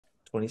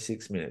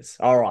26 minutes.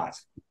 All right.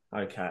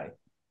 Okay.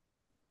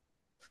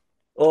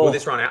 Will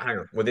this Oh, run out? Hang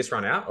on. Will this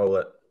run out, or will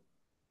it,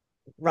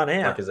 run like,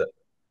 out. is it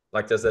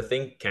like, does the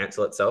thing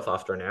cancel itself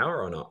after an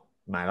hour or not?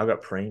 Mate, I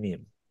got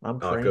premium. I'm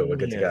Oh, good. We're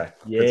good to premium.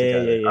 go. Good to Yeah, go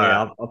yeah, then. All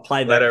yeah. right. I've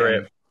played Let that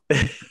her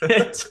game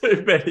rip.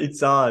 too many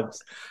times.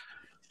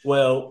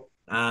 Well,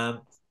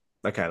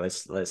 okay,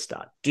 let's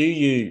start. Do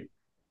you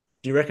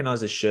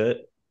recognize this shirt?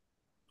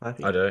 I I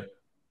think do.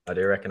 I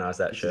do recognize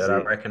that this is shirt. I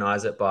it.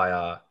 recognize it by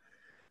I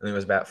think it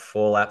was about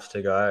 4 laps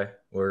to go.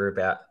 We were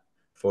about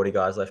 40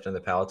 guys left in the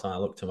peloton. I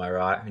looked to my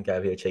right and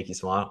gave you a cheeky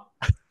smile.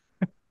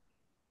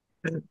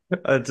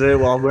 I do.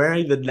 Well, I'm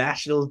wearing the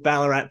Nationals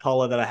Ballarat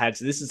polo that I had.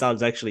 So this is I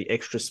was actually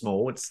extra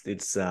small.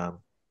 It's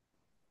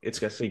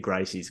actually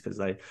Gracie's because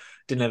they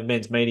didn't have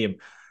men's medium.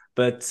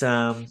 But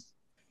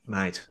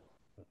mate,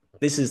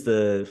 this is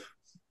the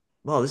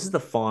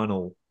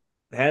final.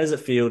 How does it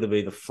feel to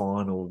be the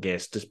final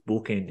guest, just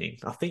bookending?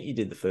 I think you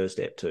did the first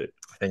step too.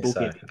 I think so.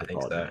 Bookending I the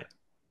think pod, so. mate.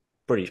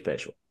 Pretty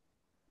special.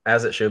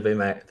 As it should be,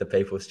 mate. The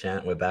people's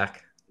chant. We're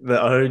back. The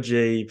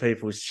OG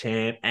People's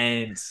Champ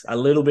and a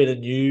little bit of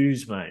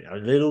news, mate. A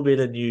little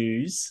bit of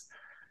news.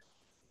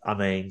 I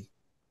mean,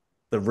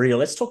 the real.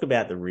 Let's talk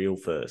about the real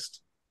first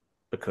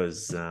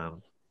because I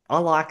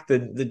like the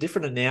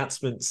different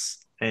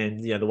announcements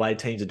and the way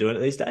teams are doing it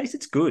these days.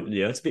 It's good.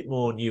 It's a bit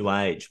more new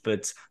age.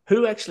 But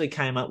who actually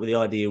came up with the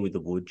idea with the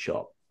wood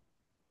chop?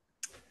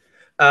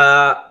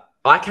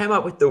 I came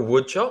up with the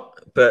wood chop,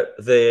 but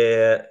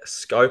the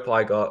scope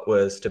I got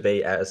was to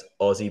be as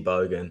Aussie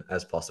bogan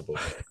as possible.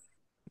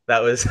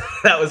 That was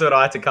that was what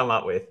I had to come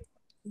up with.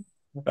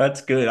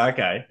 That's good.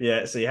 Okay.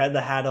 Yeah. So you had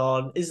the hat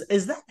on.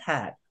 Is that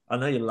hat? I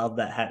know you love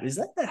that hat. Is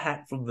that the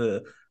hat from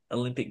the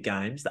Olympic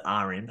Games, the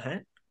RM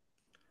hat?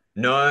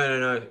 No, no,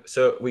 no.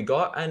 So we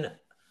got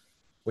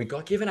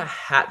given a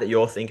hat that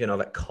you're thinking of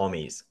at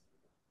commies,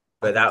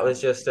 Oh, but that that's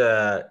was not just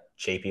a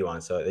cheapy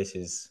one. So this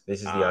is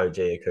the OG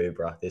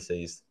Akubra. This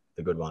is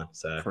the good one.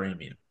 So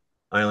premium.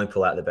 I only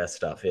pull out the best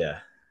stuff. Yeah.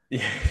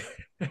 Yeah.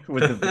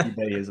 With the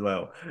VB as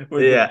well.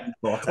 With the Yeah. big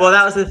Well,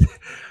 that botas. was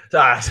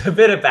sorry, it's a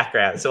bit of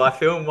background. So I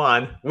filmed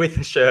one with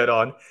the shirt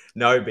on,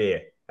 no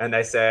beer, and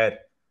they said,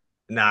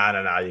 "No,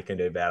 no, no, you can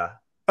do better."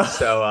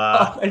 So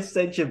Oh, they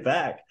sent you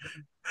back.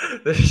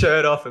 the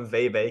shirt off and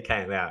VB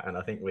came out, and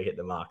I think we hit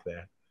the mark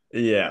there.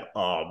 Yeah.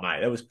 Oh,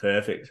 mate, that was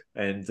perfect.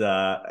 And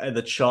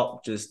the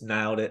chop just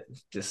nailed it.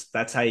 Just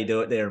that's how you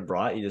do it there in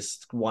Bright. You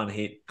just one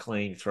hit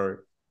clean through.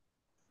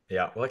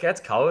 Yeah. Well, it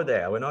gets cold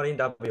there. We're not in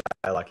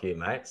WA like you,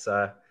 mate.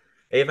 So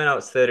even though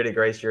it's 30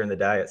 degrees during the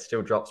day, it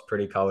still drops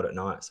pretty cold at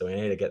night. So we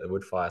need to get the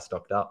wood fire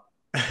stocked up.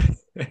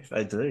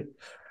 They do.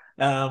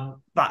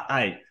 But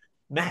hey,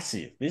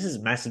 massive. This is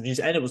massive news,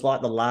 and it was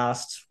like the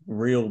last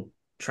real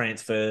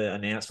transfer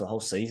announced for the whole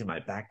season,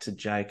 mate. Back to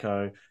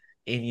Jayco,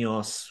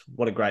 Ineos.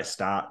 What a great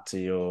start to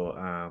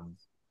your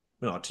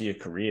to your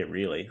career,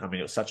 really. I mean,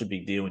 it was such a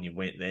big deal when you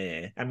went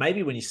there, and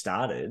maybe when you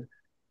started,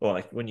 or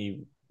like when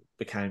you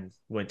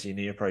went to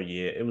your Neopro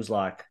year, it was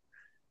like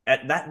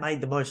that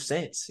made the most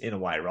sense in a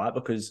way, right?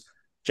 Because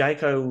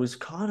Jayco was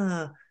kind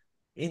of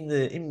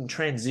in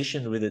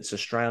transition with its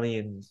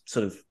Australian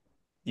sort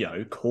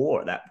of core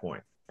at that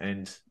point,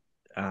 and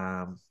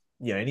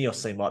Ineos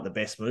seemed like the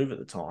best move at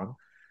the time,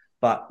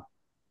 but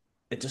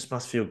it just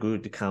must feel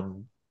good to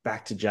come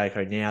back to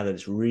Jayco now that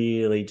it's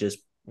really just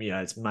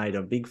it's made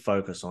a big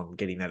focus on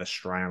getting that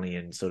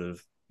Australian sort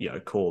of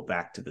core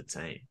back to the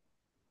team.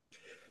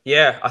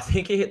 Yeah, I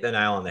think you hit the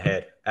nail on the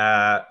head.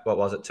 What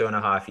was it,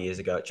 2.5 years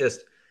ago? It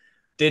just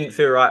didn't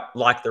feel right,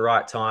 like the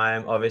right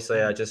time.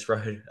 Obviously, I just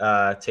rode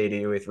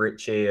TD with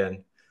Richie,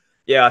 and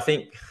yeah, I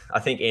think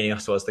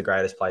Ineos was the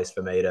greatest place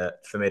for me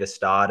to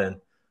start, and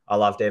I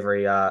loved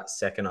every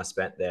second I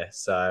spent there.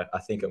 So I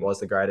think it Mm. was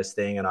the greatest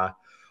thing, and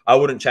I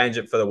wouldn't change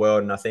it for the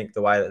world. And I think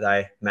the way that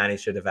they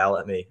managed to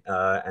develop me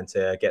and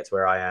to get to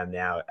where I am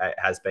now, it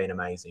has been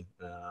amazing.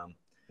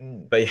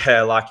 Mm. But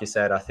yeah, like you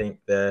said, I think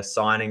the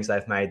signings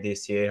they've made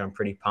this year, I'm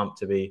pretty pumped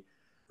to be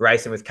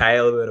racing with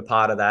Caleb and a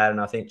part of that.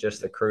 And I think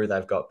just the crew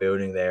they've got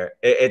building there,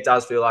 it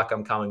does feel like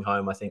I'm coming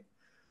home. I think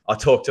I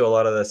talk to a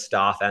lot of the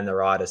staff and the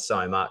riders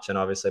so much. And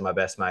obviously, my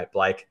best mate,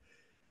 Blake,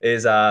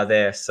 is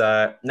there.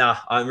 So, no,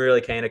 I'm really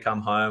keen to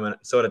come home. And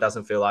it sort of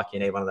doesn't feel like you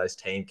need one of those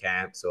team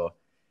camps or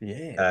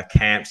Yeah.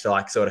 camps to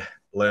like sort of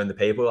learn the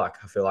people. Like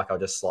I feel like I'll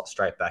just slot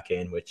straight back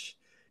in, which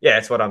yeah,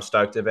 it's what I'm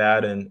stoked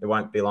about. And it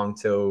won't be long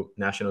till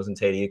Nationals and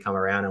TDU come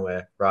around and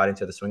we're right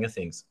into the swing of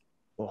things.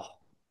 Oh,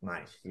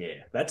 mate,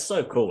 yeah, that's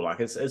so cool. Like,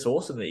 it's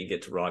awesome that you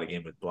get to ride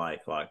again with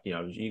Blake. Like,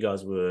 you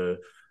guys were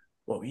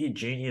you,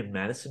 junior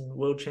Madison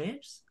world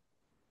champs?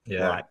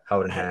 Yeah, Like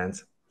holding that,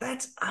 hands.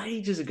 that's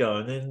ages ago.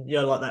 And then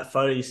like that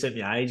photo you sent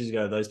me ages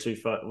ago, those two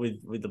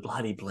with the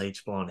bloody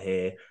bleach blonde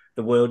hair,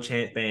 the world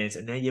champ bands,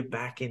 and now you're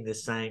back in the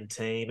same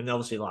team, and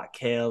obviously like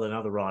Kel and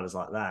other riders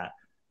like that.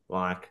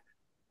 Like,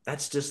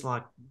 that's just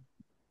like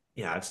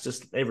it's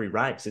just every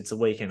race. It's a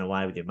weekend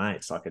away with your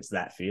mates. Like it's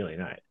that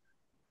feeling, eh?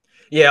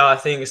 Yeah, I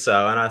think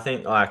so. And I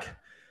think like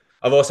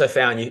I've also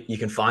found you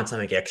can find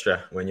something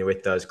extra when you're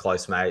with those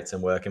close mates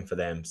and working for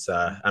them. So,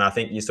 and I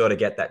think you sort of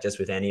get that just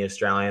with any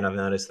Australian. I've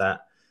noticed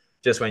that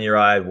just when you're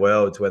at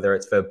Worlds, whether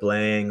it's for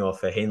Bling or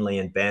for Hindley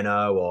and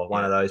Benno or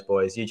one Yeah, of those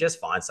boys, you just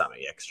find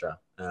something extra.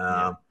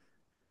 yeah,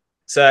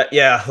 So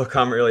yeah, look,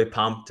 I'm really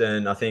pumped,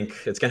 and I think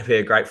it's going to be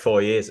a great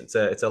 4 years. It's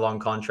a long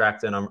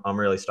contract, and I'm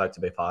really stoked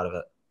to be part of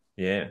it.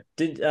 yeah.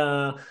 Did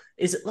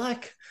is it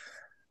like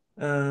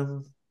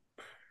um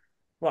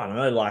well, I don't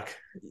know, like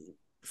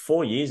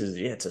 4 years is,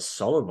 yeah, it's a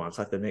solid one. It's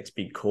like the next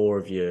big core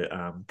of your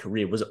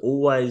career. Was it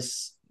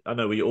always? I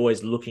know, were you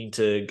always looking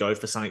to go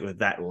for something with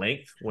that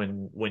length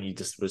when you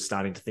just were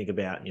starting to think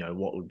about,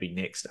 what would be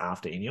next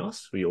after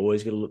Ineos? Were you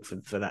always going to look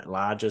for that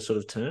larger sort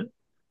of turn?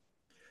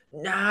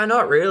 Nah,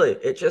 not really.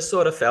 It just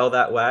sort of fell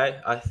that way.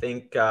 I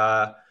think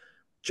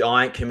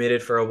Giant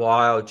committed for a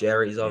while.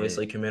 Jerry's Yeah.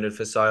 obviously committed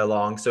for so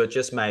long, so it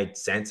just made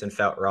sense and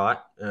felt right.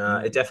 It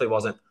Mm. definitely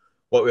wasn't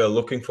what we were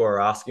looking for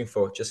or asking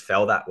for. It just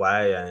fell that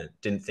way, and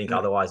didn't think Yeah.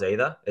 otherwise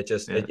either. It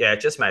just, Yeah. yeah,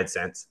 it just made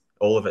sense.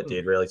 All of it Mm.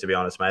 did, really, to be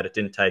honest, mate. It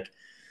didn't take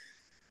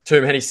too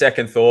many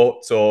second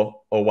thoughts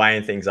or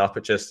weighing things up.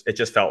 It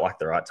just felt like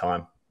the right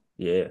time.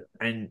 Yeah.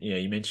 And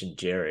you mentioned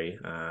Jerry,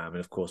 and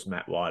of course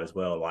Matt White as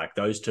well. Like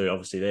those two,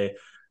 obviously they've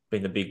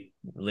been the big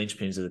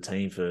linchpins of the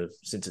team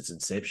since its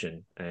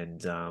inception.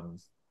 And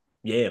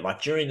yeah,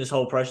 like during this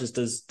whole process,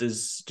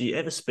 do you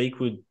ever speak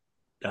with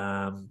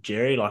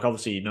Jerry? Like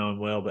obviously you know him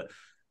well, but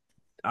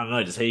I don't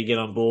know, does he get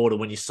on board, or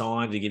when you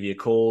signed, did he give you a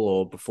call,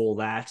 or before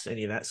that,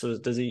 any of that sort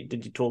of,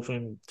 did you talk to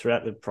him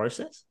throughout the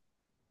process?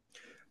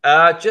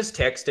 Just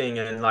texting,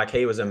 and like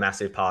he was a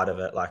massive part of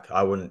it. Like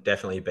I wouldn't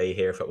definitely be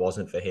here if it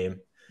wasn't for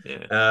him.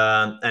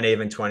 Yeah. And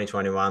even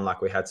 2021,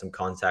 like we had some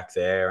contact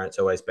there, and it's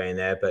always been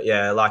there. But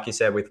yeah, like you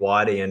said with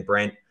Whitey and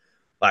Brent,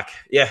 like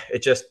yeah,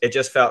 it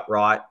just felt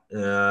right.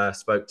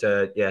 Spoke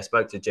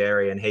to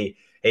Jerry, and he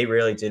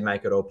really did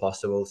make it all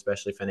possible,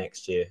 especially for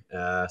next year.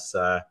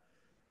 So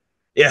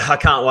yeah, I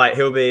can't wait.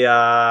 He'll be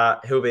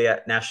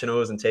at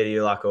nationals and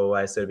TDU like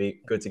always, so it'd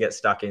be good to get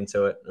stuck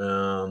into it.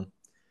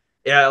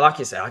 Yeah, like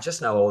you said, I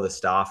just know all the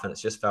staff, and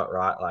it's just felt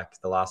right. Like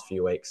the last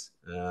few weeks,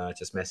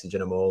 just messaging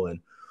them all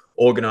and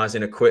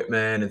organizing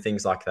equipment and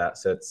things like that.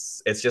 So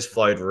it's just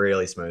flowed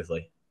really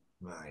smoothly.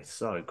 Mate,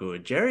 so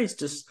good. Jerry's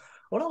just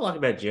what I like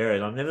about Jerry.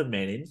 Is I've never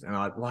met him,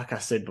 and like I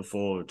said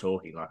before, we were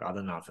talking. Like I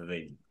don't know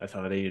if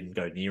I'd even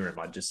go near him.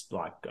 I'd just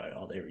like go,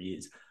 oh, there he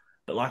is.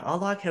 But like I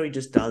like how he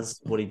just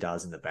does what he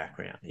does in the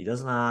background. He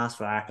doesn't ask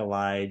for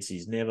accolades.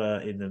 He's never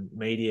in the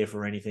media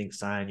for anything,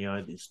 saying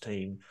this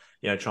team,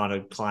 trying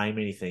to claim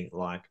anything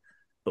like.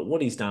 But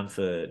what he's done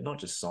for not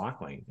just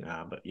cycling,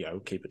 but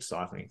keep it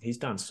cycling. He's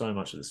done so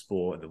much of the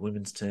sport and the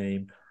women's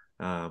team.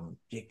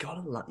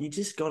 You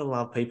just gotta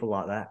love people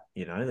like that.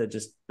 They're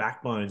just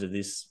backbones of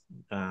this,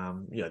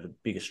 the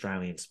big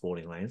Australian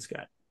sporting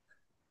landscape.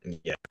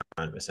 Yeah,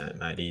 100%,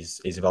 mate. He's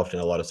involved in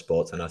a lot of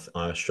sports, and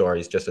I'm sure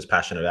he's just as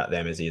passionate about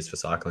them as he is for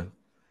cycling.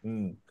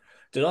 Mm.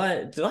 Did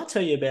I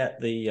tell you about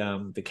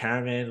the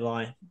caravan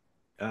that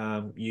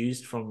I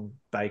used from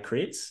Bay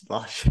Crits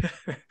last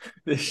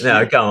this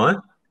No, year? go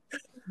on.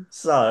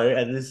 So,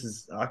 and this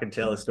is I can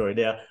tell the story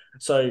now.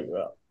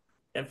 So,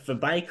 for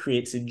Bay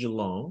Crits in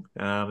Geelong,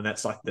 and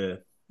that's like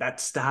that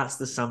starts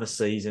the summer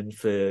season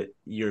for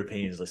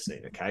Europeans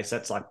listening. Okay, so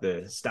that's like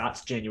the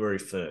starts January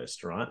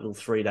 1st, right? Little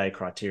 3-day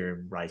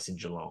criterium race in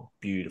Geelong,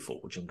 beautiful,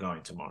 which I'm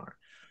going tomorrow.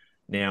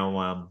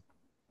 Now,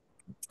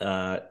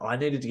 I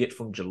needed to get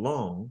from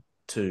Geelong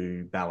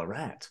to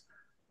Ballarat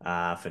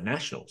for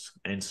nationals,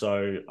 and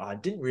so I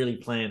didn't really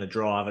plan a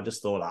drive. I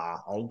just thought,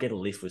 I'll get a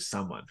lift with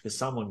someone because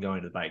someone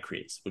going to the Bay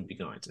Crits would be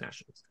going to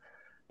nationals.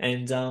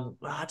 And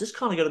I just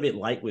kind of got a bit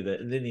late with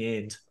it. And in the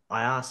end,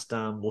 I asked,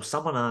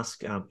 someone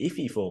asked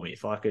Iffy for me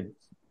if I could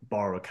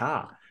borrow a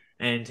car.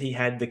 And he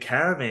had the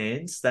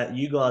caravans that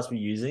you guys were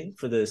using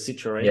for the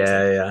Citroens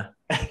Yeah,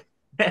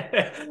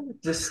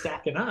 just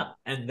stacking up.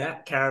 And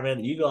that caravan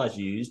that you guys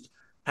used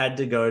had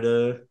to go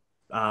to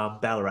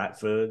Ballarat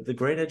for the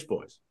Green Edge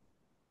boys.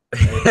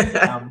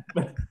 And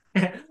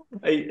yeah.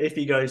 if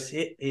he goes,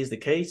 here's the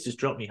keys, just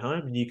drop me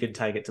home and you can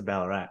take it to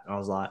Ballarat. I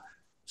was like,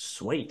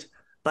 sweet.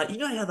 But you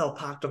know how they were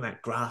parked on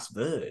that grass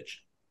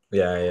verge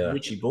Yeah, on yeah.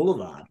 Ritchie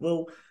Boulevard?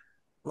 Well,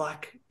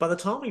 like by the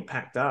time we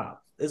packed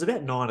up, it was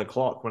about 9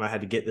 o'clock when I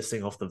had to get this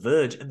thing off the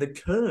verge, and the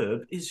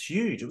curb is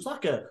huge. It was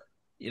like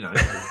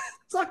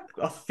it's like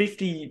a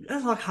 50,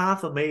 it's like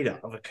half a meter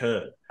of a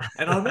curb.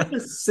 And I remember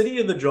sitting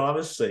in the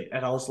driver's seat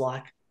and I was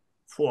like,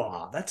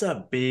 wow, that's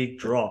a big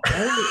drop.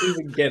 How did it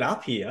even get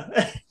up here?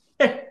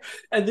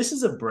 And this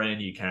is a brand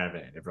new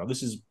caravan, everyone.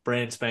 This is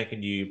brand spanking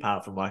new,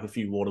 apart from like a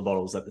few water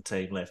bottles that the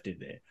team left in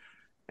there.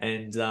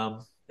 And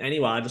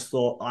anyway, I just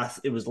thought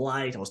it was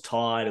late. I was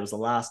tired. It was the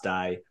last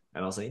day.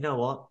 And I was like, you know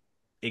what?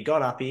 It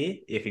got up here,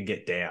 it can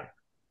get down.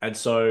 And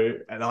so,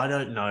 and I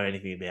don't know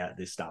anything about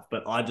this stuff,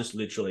 but I just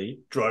literally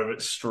drove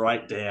it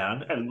straight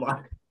down and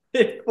like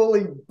it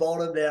fully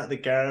bottomed out the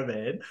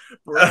caravan.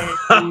 Brand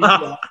new,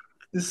 like,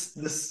 this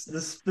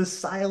the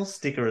sale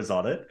sticker is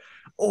on it.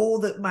 All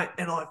that, mate.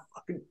 And I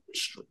fucking,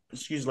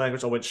 excuse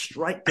language, I went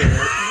straight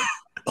down.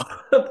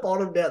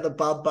 bottomed out the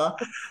bumper.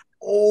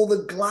 All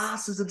the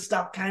glasses and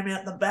stuff came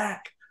out the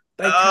back.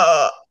 They came,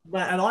 Uh,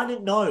 and I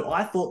didn't know.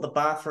 I thought the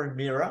bathroom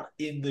mirror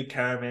in the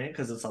caravan,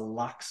 because it's a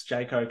Lux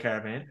Jayco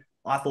caravan,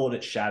 I thought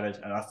it shattered,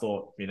 and I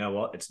thought, you know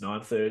what? It's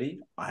 9:30.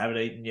 I haven't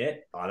eaten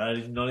yet. Not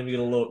even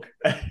gonna look.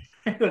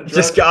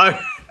 just go.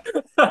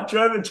 I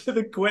drove into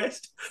the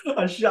Quest.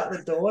 I shut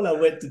the door and I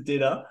went to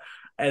dinner.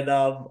 And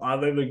I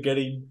remember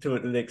getting to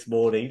it the next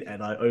morning,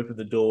 and I opened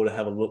the door to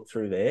have a look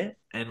through there.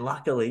 And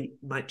luckily,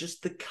 mate,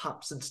 just the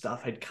cups and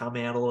stuff had come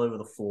out all over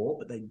the floor,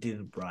 but they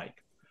didn't break.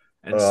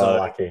 And Oh, so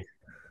lucky.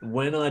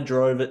 when I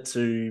drove it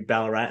to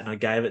Ballarat and I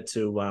gave it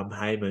to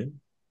Heyman,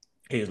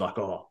 he was like,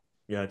 "Oh,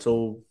 yeah, it's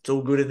all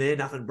good in there,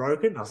 nothing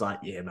broken." I was like,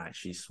 "Yeah, mate,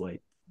 she's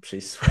sweet.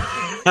 She's sweet."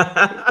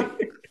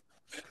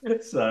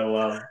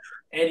 So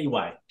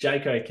anyway,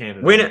 Jayco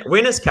Canada.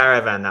 Winners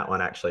Caravan, that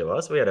one actually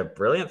was. We had a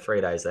brilliant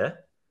 3 days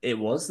there. It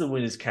was the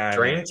winners' caravan.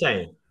 Dream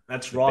team.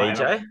 That's With right.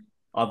 BJ.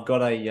 I've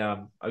got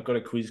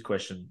a quiz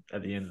question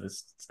at the end of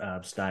this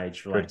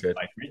stage related Good.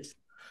 to favorites.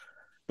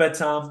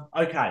 But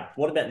okay,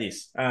 what about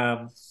this?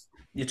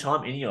 Your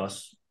time in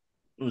Ineos,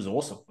 it was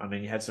awesome. I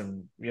mean, you had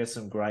some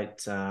great,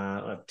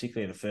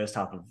 particularly in the first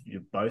half of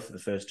both of the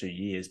first 2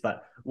 years.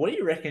 But what do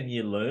you reckon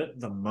you learnt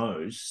the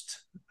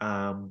most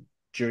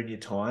during your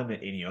time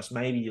at Ineos?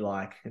 Maybe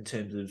like in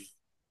terms of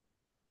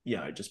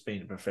just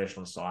being a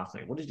professional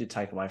cycling. What did you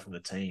take away from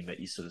the team that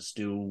you sort of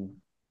still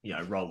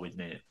roll with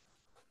now?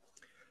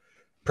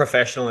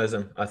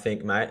 Professionalism, I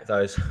think, mate.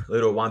 Those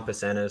little one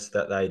percenters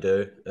that they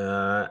do,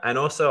 and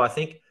also I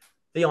think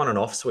the on and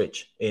off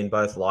switch in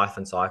both life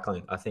and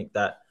cycling. I think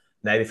that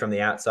maybe from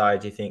the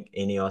outside you think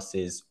Ineos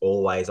is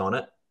always on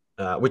it,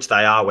 which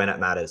they are when it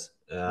matters.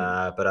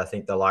 But I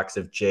think the likes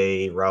of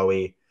G,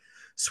 Rowe,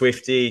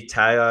 Swifty,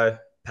 Teo,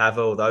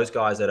 Pavel, those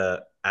guys that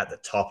are at the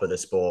top of the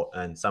sport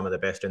and some of the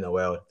best in the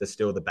world, there's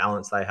still the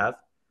balance they have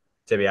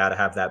to be able to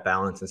have that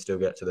balance and still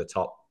get to the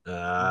top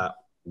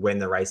when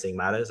the racing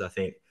matters. I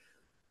think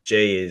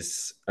G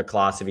is a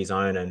class of his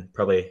own, and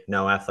probably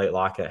no athlete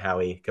like it, how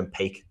he can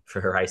peak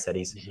for a race that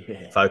he's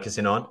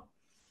focusing on.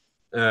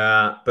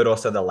 But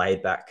also the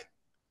laid back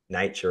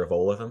nature of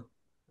all of them.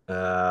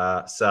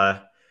 So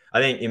I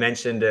think you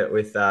mentioned it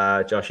with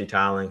Joshy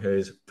Tarling,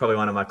 who's probably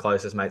one of my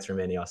closest mates from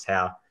Ineos,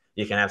 how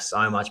you can have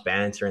so much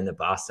banter in the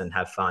bus and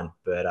have fun,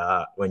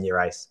 but when you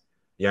race,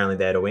 you're only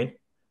there to win.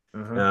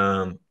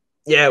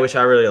 Yeah, which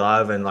I really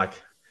love. And like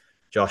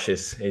Josh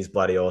he's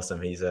bloody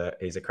awesome. He's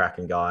a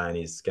cracking guy, and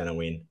he's going to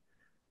win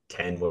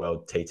 10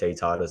 world TT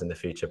titles in the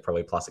future,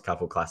 probably plus a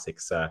couple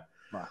classics. So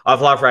wow.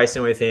 I've loved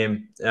racing with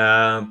him.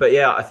 But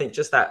yeah, I think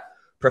just that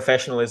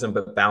professionalism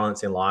but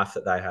balance in life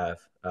that they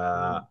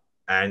have.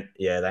 And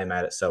yeah, they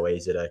made it so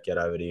easy to get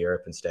over to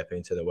Europe and step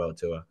into the world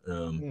tour.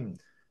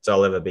 So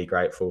I'll ever be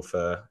grateful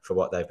for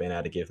what they've been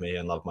able to give me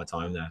and love my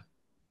time there.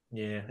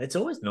 Yeah, it's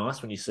always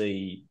nice when you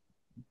see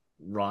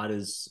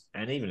riders,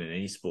 and even in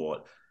any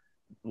sport,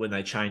 when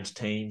they change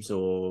teams,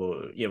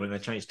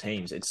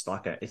 it's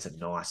like it's a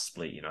nice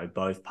split.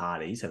 Both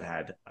parties have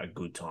had a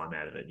good time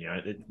out of it.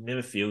 It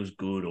never feels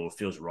good or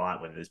feels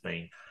right when there's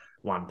been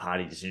one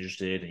party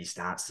disinterested and you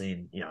start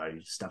seeing,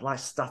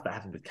 stuff that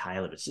happened with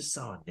Caleb. It's just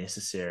so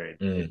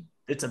unnecessary.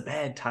 It's a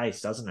bad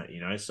taste, doesn't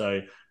it?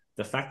 So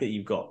the fact that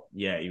you've got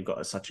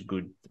such a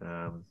good,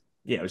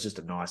 it was just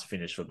a nice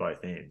finish for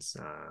both ends.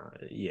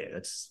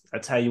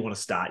 That's how you want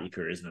to start your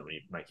career, isn't it? When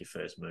you make your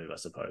first move, I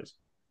suppose.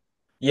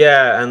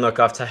 Yeah, and look,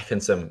 I've taken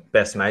some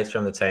best mates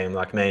from the team.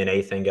 Like me and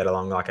Ethan get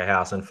along like a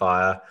house on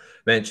fire.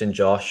 Mentioned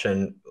Josh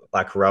and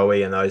like Rowe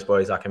and those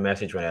boys I can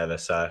message whenever.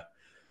 So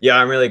yeah,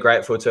 I'm really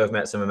grateful to have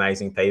met some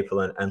amazing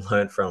people and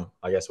learned from,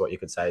 I guess, what you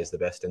could say is the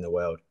best in the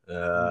world.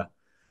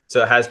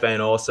 So it has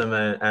been awesome.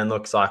 And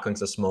look,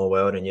 cycling's a small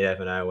world, and you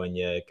never know when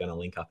you're going to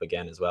link up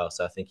again as well.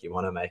 So I think you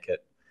want to make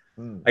it,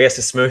 I guess,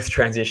 a smooth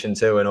transition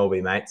too and all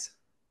be mates.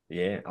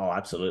 Yeah. Oh,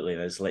 absolutely.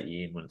 They just let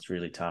you in when it's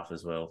really tough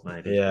as well.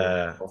 Maybe.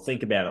 Yeah. I'll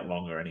think about it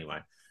longer anyway.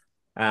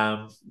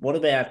 What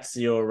about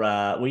your?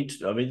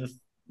 The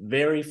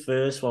very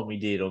first one we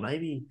did, or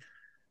maybe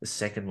the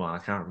second one, I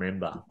can't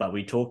remember. But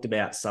we talked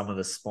about some of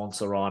the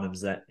sponsor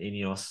items that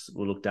Ineos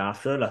were looked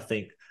after, and I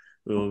think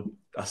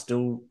I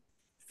still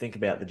think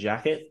about the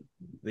jacket,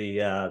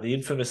 the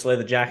infamous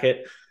leather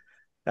jacket.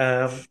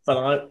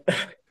 But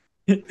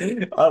I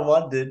I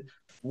wondered,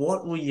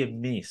 what will you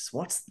miss?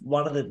 What's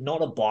one of the,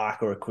 not a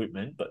bike or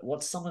equipment, but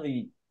what's some of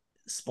the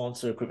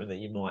sponsor equipment that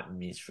you might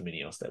miss from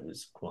Ineos that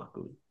was quite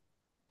good?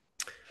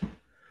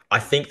 I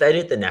think they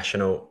did the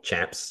national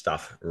champs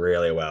stuff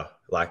really well.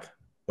 Like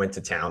went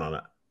to town on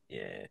it.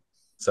 Yeah.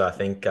 So I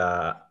think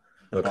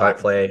look,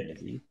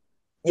 hopefully,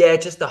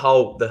 just the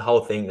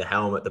whole thing, the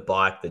helmet, the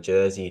bike, the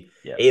jersey,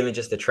 even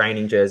just the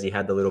training jersey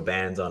had the little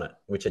bands on it,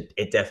 which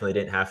it definitely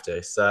didn't have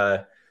to.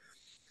 So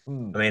I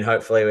mean,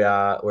 hopefully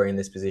we're in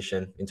this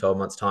position in 12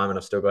 months' time and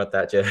I've still got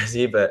that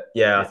jersey. But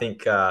yeah. I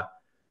think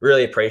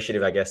really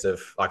appreciative, I guess,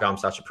 of like I'm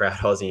such a proud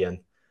Aussie, and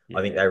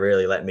I think they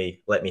really let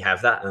me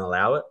have that and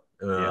allow it.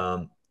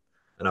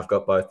 And I've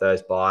got both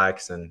those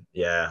bikes, and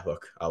yeah,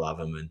 look, I love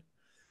them, and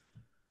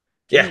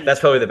that's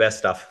probably the best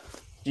stuff.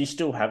 Do you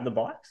still have the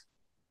bikes?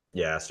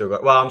 Yeah, I still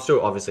got. Well, I'm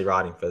still obviously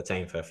riding for the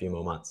team for a few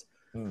more months.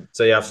 Mm.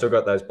 So yeah, I've still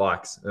got those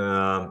bikes.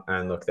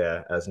 And look,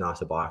 they're as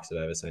nice a bikes I've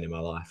ever seen in my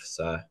life.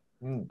 So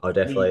Mm. I'll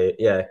definitely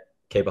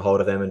keep a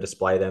hold of them and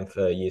display them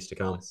for years to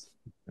come. Nice.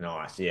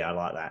 Nice. Yeah, I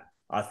like that.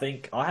 I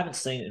think I haven't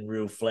seen it in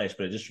real flesh,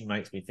 but it just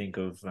makes me think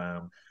of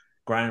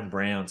Graham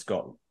Brown's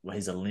got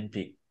his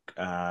Olympic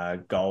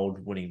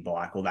gold winning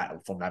bike, or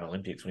that from that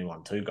Olympics when he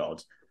won two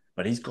golds.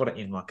 But he's got it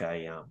in like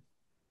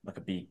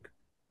a big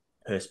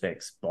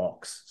perspex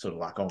box, sort of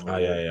like on the Oh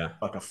yeah, wall, yeah,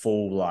 like a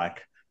full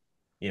like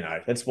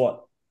that's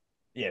what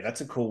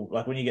that's a cool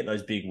like when you get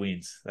those big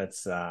wins.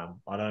 That's I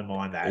don't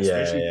mind that, yeah,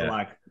 especially for yeah.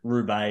 like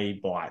Roubaix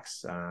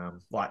bikes.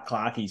 Like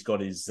Clarky's got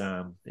his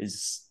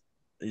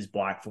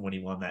bike from when he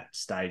won that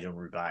stage on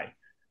Roubaix.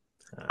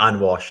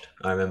 Unwashed.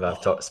 I remember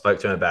Oh, spoke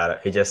to him about it.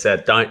 He just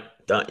said, don't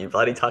you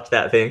bloody touch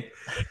that thing."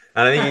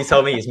 And I think he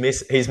told me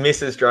his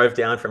missus drove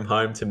down from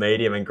home to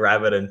meet him and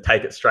grab it and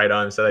take it straight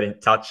home, so they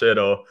didn't touch it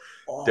or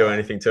do oh,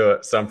 anything to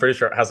it. So I'm pretty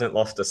sure it hasn't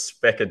lost a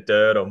speck of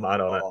dirt or mud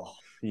on it. oh,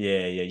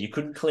 yeah, yeah. You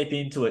couldn't clip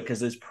into it because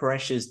there's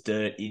precious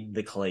dirt in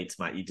the cleats,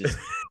 mate. You just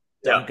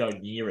Yeah, don't go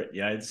near it.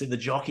 It's in the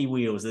jockey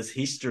wheels. There's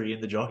history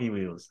in the jockey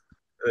wheels.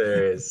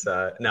 there is.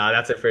 No,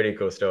 that's a pretty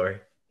cool story.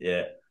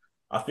 Yeah.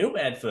 I feel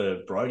bad for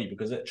Brody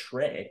because at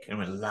Trek,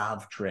 and I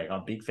love Trek.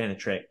 I'm a big fan of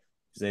Trek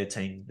because their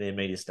team, their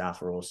media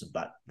staff are awesome,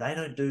 but they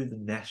don't do the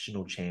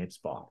national champs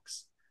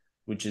bikes,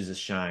 which is a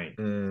shame.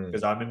 Mm.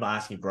 Because I remember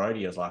asking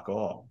Brody, I was like,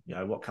 oh,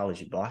 what colour's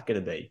your bike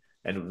going to be?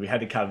 And we had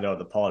to cut it out of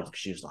the pod because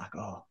she was like,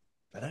 oh,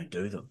 they don't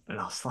do them. And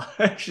I was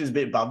like, she was a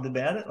bit bummed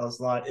about it. I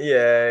was like,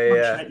 Yeah, oh,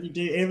 yeah, Trek, you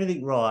do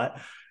everything right.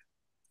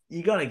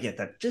 You got to get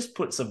that. Just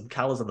put some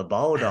colours on the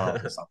bowl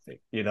dials or something,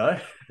 you know?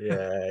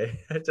 yeah.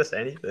 Just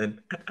anything.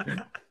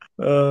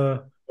 Uh,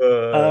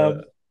 Uh,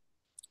 um,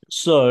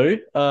 So,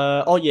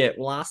 oh yeah,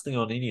 last thing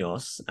on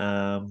Ineos,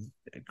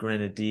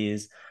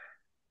 Grenadiers.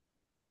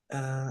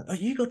 Oh,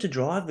 you got to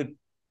drive the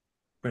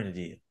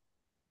Grenadier.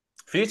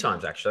 A few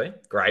times actually.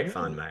 Great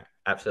fun, Really? mate.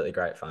 Absolutely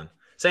great fun.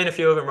 Seen a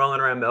few of them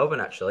rolling around Melbourne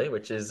actually,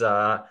 which is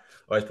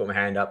always put my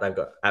hand up. They've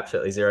got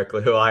absolutely zero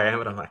clue who I am,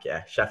 but I'm like,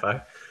 yeah,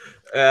 chapeau.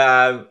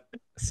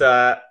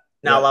 So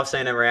now I Yeah. love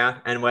seeing them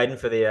around and waiting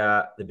for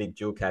the big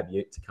dual cab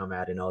Ute to come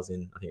out in Oz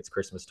in I think it's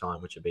Christmas time,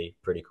 which would be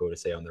pretty cool to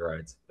see on the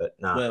roads. But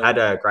no, had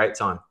Well, a great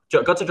time.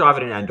 Got to drive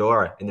it in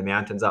Andorra in the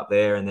mountains up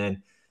there, and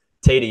then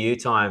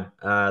TDU time.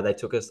 They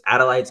took us.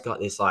 Adelaide's got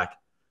this like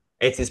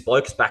it's this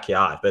bloke's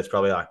backyard, but it's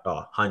probably like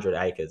 100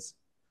 acres.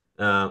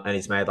 And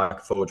he's made like a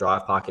full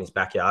drive park in his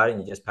backyard, and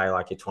you just pay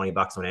like your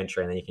 $20 on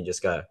entry, and then you can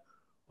just go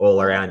all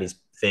oh, around his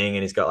thing.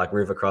 And he's got like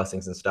river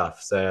crossings and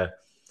stuff. So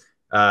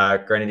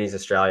Grenadiers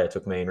Australia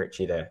took me and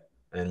Richie there,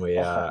 and we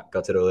oh,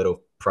 got to do a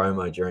little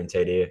promo during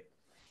TDU.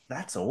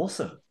 that's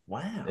awesome.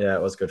 Wow. Yeah,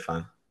 it was good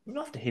fun.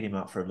 We'll have to hit him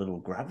up for a little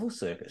gravel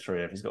circuit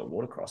through if he's got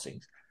water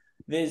crossings.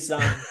 There's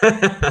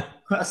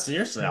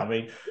seriously, I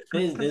mean,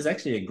 there's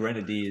actually a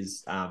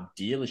Grenadiers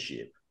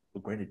dealership, a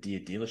Grenadier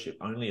dealership,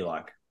 only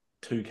like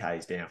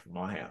 2Ks down from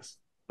my house.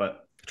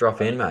 But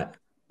Drop I in, mean, mate.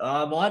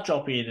 I might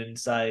drop in and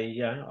say,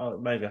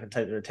 maybe I can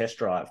take it a test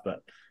drive,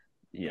 but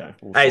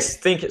we'll Hey,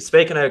 see.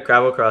 speaking of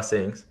gravel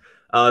crossings,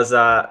 I was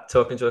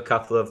talking to a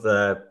couple of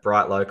the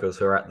bright locals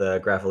who were at the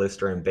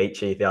Gravelista in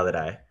Beachy the other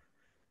day.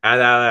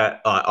 And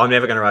I'm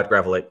never going to ride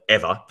gravel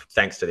ever,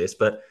 thanks to this.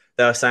 But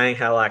they were saying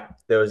how like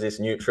there was this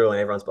neutral and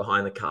everyone's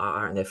behind the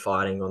car and they're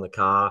fighting on the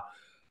car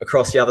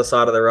across the other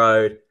side of the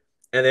road.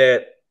 And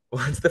then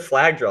once the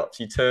flag drops,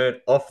 you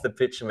turn off the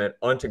bitumen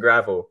onto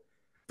gravel.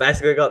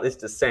 Basically, got this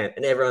descent,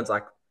 and everyone's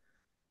like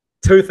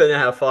tooth and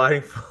nail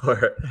fighting for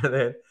it. And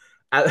then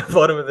at the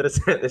bottom of the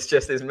descent, there's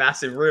just this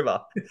massive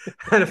river,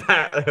 and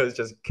apparently it was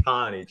just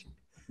carnage.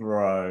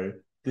 Bro,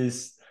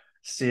 this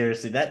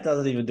seriously, that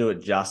doesn't even do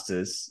it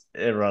justice.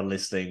 Everyone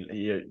listening,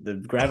 the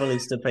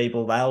Gravelista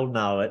people, they'll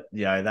know it.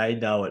 They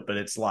know it, but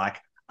it's like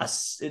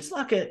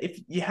if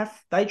you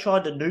have they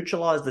tried to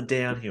neutralize the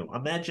downhill.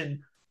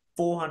 Imagine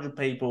 400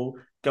 people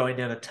going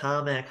down a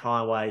tarmac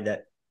highway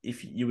that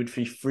if you would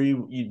be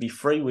you'd be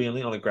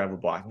freewheeling on a gravel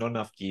bike, not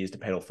enough gears to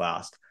pedal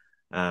fast.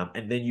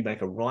 And then you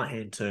make a right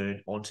hand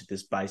turn onto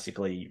this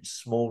basically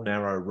small,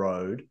 narrow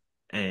road,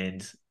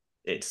 and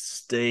it's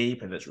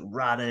steep and it's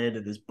rutted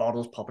and there's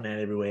bottles popping out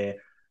everywhere.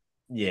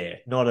 Yeah,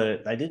 not a.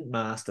 They didn't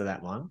master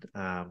that one,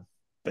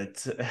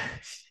 but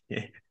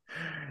yeah,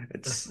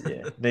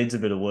 needs a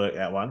bit of work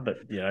that one. But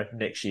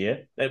next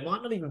year it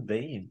might not even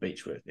be in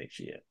Beechworth next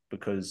year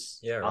because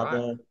Yeah, right.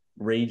 other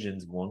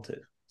regions want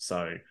it.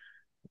 So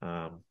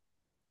um,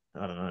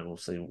 I don't know. We'll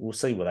see. We'll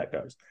see where that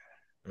goes.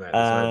 Mate,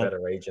 there's no Um,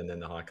 better region than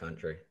the high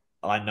country.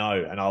 I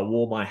know, and I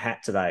wore my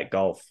hat today at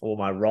golf. Wore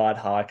my Ride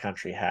High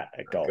Country hat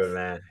at Good golf.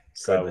 man. Good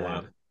So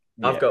man.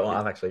 I've yeah, got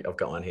one. I've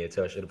got one here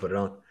too. I should have put it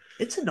on.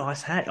 it's a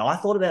nice hat. I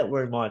thought about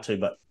wearing mine too,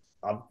 but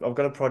I've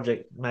got a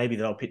project maybe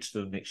that I'll pitch to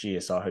them next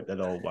year. So I hope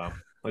that I'm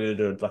going to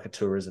do like a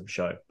tourism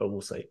show, but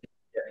we'll see.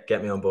 Yeah,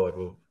 get me on board.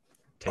 We'll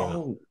team up.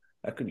 Oh,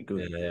 that could be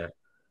Yeah, good.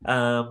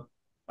 yeah. Um,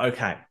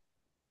 okay,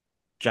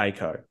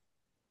 Jayco.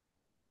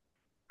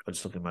 I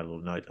just looked at my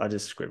little note. I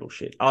just scribble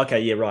shit.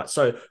 Okay, yeah, right.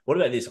 So what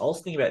about this? I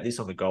was thinking about this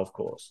on the golf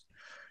course.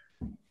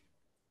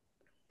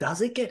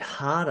 Does it get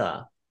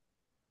harder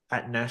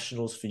at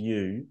nationals for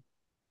you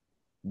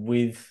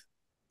with,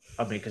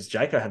 I mean, because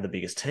Jayco had the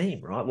biggest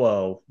team, right?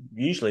 Well,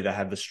 usually they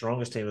have the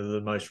strongest team of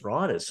the most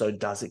riders. So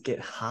does it get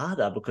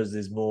harder because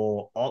there's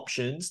more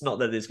options? Not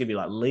that there's going to be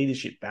like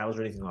leadership battles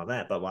or anything like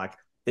that, but like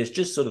there's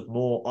just sort of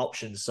more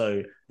options.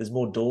 So there's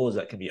more doors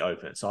that can be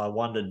opened. So I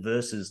wondered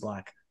versus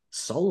like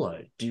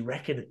solo, do you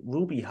reckon it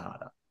will be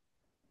harder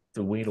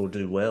to win or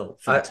do well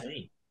for the I,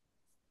 team?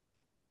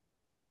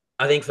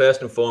 I think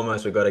first and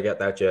foremost, we've got to get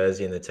that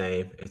jersey in the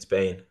team. It's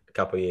been a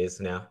couple of years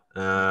now,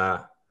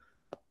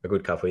 a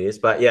good couple of years.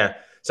 But yeah,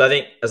 so I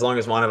think as long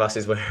as one of us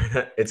is wearing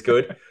it, it's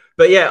good.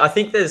 But yeah, I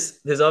think there's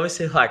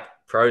obviously like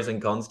pros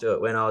and cons to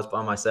it. When I was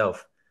by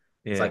myself,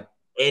 it's Yeah. like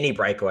any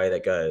breakaway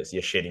that goes,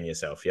 you're shitting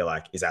yourself. You're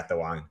like, is that the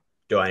one?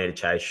 Do I need to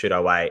chase? Should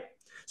I wait?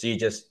 So you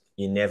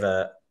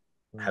never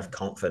have Mm.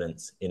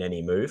 confidence in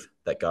any move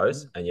that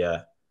goes, Mm. and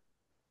you're,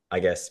 I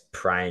guess,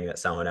 praying that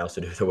someone else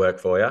will do the work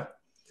for you.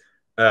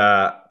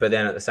 But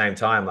then at the same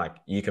time, like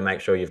you can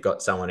make sure you've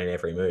got someone in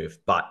every move,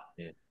 but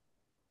Yeah.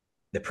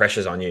 the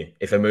pressure's on you.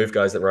 If a move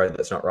goes the road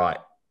that's not right,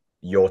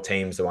 your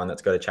team's the one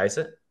that's got to chase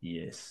it.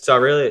 Yes. So I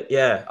really,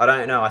 yeah, I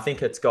don't know. I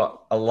think it's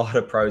got a lot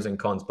of pros and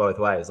cons both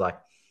ways. Like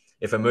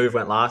if a move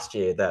went last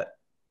year that,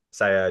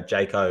 say, a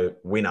Jayco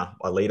winner,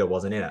 a leader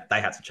wasn't in it,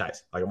 they had to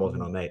chase. Like it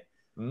wasn't on Mm.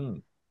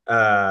 me.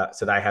 Mm.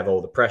 So they have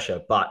all the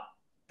pressure, but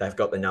they've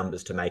got the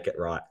numbers to make it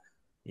right. So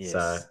Yes.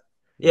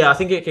 yeah, I Yeah.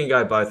 think it can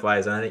go both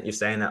ways. And I think you've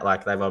seen that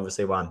like they've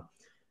obviously won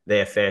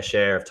their fair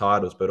share of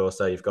titles, but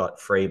also you've got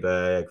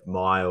Freeberg,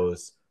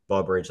 Miles,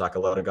 Bobridge, like a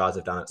lot of guys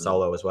have done it Mm.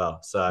 solo as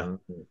well. So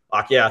Mm.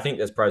 like yeah, I think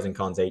there's pros and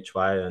cons each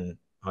way, and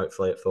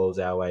hopefully it falls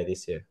our way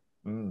this year.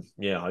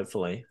 Yeah,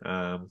 hopefully.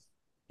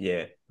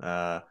 Yeah.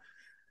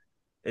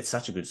 It's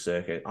such a good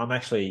circuit. I'm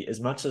actually, as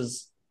much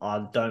as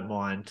I don't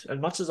mind, as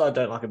much as I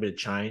don't like a bit of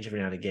change every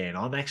now and again,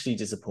 I'm actually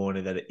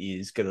disappointed that it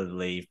is going to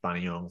leave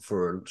Buninyong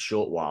for a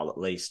short while, at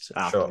least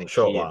after next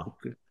Short year. while.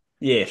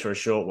 Yeah, for a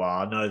short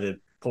while. I know they're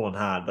pulling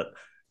hard, but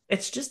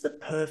it's just the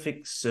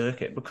perfect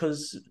circuit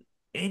because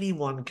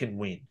anyone can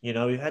win. You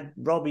know, we've had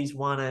Robbie's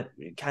won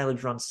it,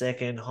 Caleb's run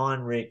second,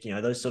 Heinrich, you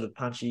know, those sort of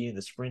punchy and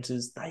the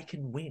sprinters, they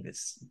can win.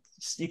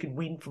 You can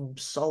win from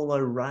solo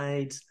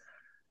raids,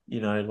 you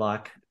know,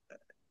 like,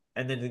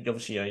 and then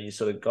obviously, you know, you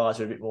sort of guys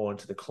who are a bit more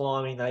into the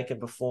climbing, they can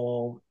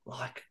perform.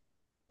 Like,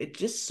 it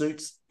just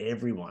suits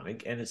everyone.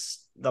 And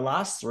it's the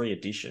last three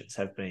editions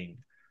have been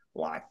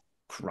like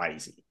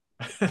crazy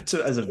as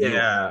a viewer.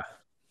 Yeah.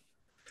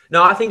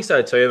 No, I think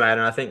so too, mate.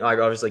 And I think like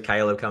obviously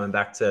Caleb coming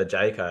back to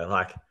Jayco,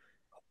 like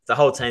the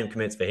whole team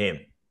commits for him.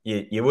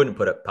 You wouldn't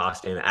put it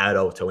past him at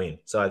all to win.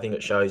 So I think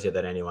it shows you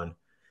that anyone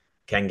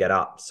can get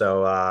up.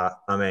 So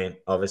I mean,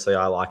 obviously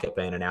I like it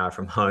being an hour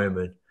from home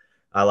and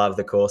I love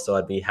the course, so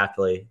I'd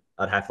happily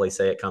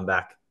see it come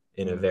back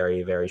in a Mm.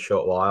 very, very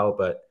short while.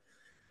 But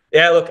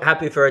yeah, look,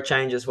 happy for a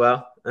change as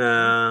well.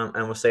 And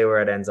we'll see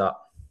where it ends up.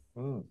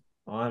 Mm.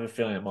 I have a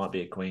feeling it might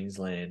be a I think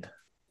Queensland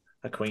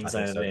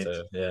so event.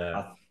 too.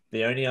 Yeah.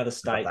 The only other I got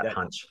state that that,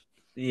 hunch.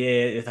 yeah,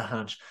 it's a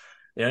hunch.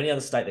 The only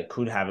other state that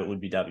could have it would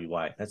be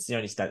WA. That's the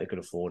only state that could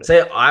afford it. See,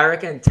 I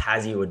reckon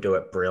Tassie would do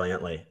it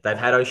brilliantly. They've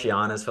had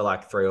Oceanas for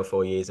like 3 or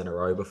 4 years in a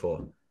row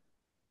before.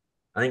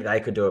 I think they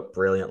could do it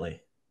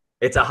brilliantly.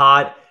 It's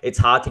hard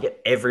to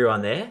get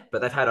everyone there,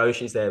 but they've had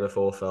Oshis there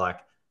before for like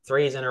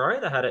 3 years in a row.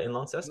 They had it in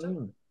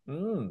Launceston, Mm.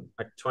 Mm.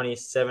 like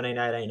 2017,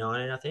 18,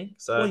 19, I think.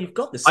 Well, So you've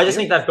got the I just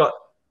skill. think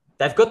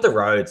they've got the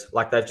roads,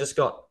 like they've just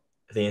got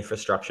the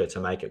infrastructure to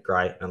make it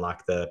great, and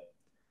like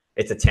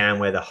it's a town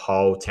where the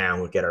whole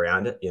town would get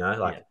around it. You know,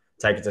 like Yeah.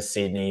 take it to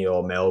Sydney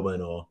or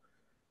Melbourne or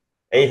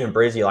even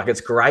Brizzy. Like it's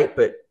great,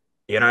 but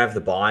you don't have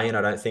the buy-in.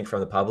 I don't think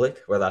from the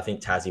public. Whether I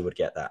think Tassie would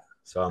get that.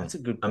 So That's a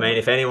good I mean, point.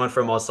 if anyone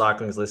from Oz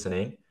Cycling is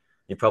listening,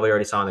 you probably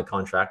already signed the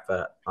contract,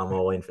 but I'm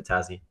all in for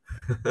Tassie.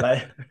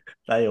 They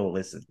they all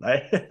listen.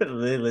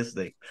 They're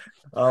listening.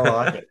 I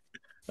like it.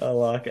 I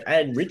like it.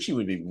 And Richie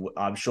would be.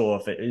 I'm sure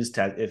if it is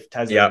if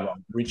Tassie are Yep,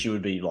 involved, Richie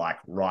would be like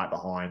right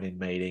behind in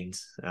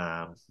meetings.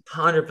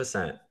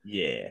 100%.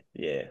 Yeah,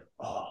 yeah.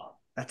 Oh,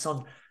 that's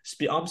on.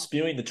 I'm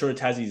spewing the Tour of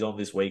Tassie's on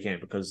this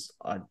weekend because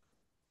I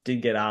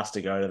did get asked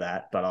to go to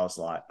that, but I was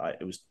like,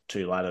 it was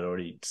too late. I'd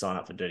already signed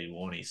up for Dirty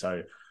Warney,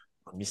 so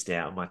I missed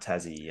out on my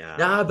Tassie.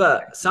 No,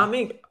 but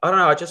something I don't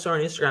know. I just saw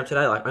on Instagram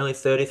today, like only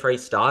 33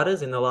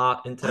 starters in I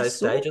today's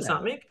saw stage or that.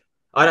 something.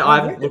 I I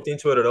haven't reckon looked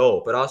into it at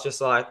all, but I was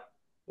just like,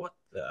 what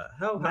the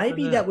hell happened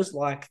maybe there? that was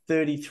like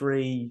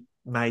 33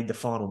 made the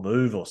final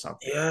move or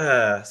something.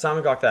 Yeah,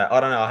 something like that. I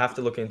don't know. I'll have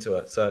to look into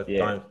it. So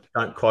Yeah.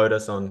 don't quote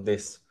us on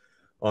this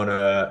on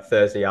a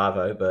Thursday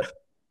Arvo, but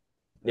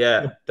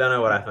yeah, don't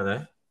know what happened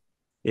there.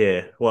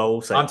 Yeah. Well,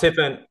 we'll see. I'm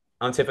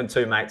tipping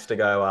two mates to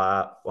go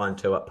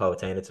 1-2 at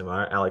Poatina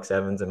tomorrow. Alex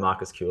Evans and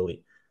Marcus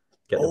Cooley.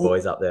 Get the Oh,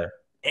 boys up there.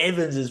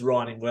 Evans is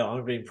riding well.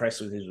 I'm really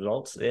impressed with his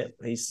results. Yeah,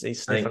 he's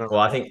sniffing I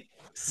around. think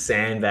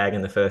sandbag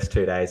in the first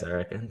 2 days. I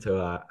reckon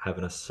to have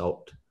an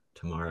assault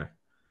tomorrow.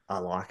 I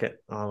like it.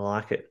 I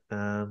like it.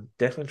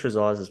 Definitely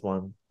Trezise has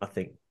won, I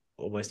think,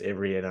 almost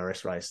every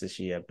NRS race this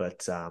year,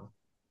 but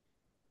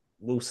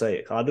we'll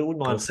see. I wouldn't We'll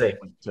mind see. seeing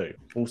one too.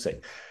 We'll see.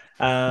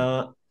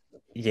 Uh,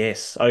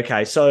 yes.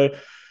 Okay. So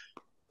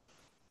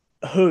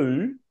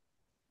who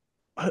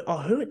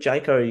who at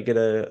Jayco are you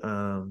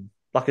gonna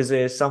like? Is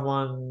there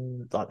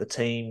someone like the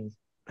team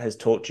has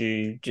taught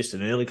you just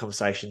an early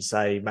conversation?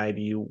 Say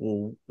maybe you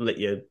will let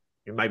you,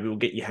 maybe we'll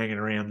get you hanging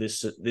around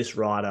this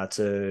rider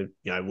to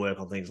work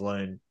on things,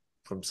 learn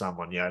from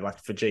someone.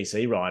 Like for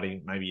GC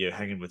riding, maybe you're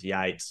hanging with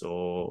Yates,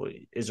 or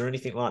is there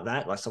anything like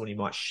that? Like someone you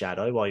might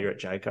shadow while you're at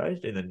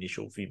Jayco in the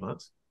initial few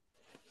months?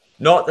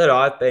 Not that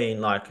I've been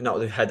like, not that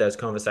we've had those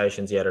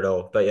conversations yet at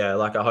all. But yeah,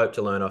 like I hope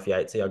to learn off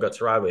Yatesy. I got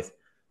to ride with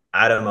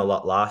Adam a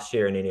lot last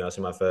year in Ineos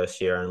in my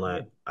first year and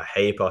learned a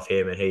heap off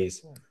him. And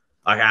he's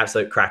like an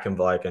absolute cracking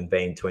bloke. And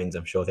being twins,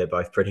 I'm sure they're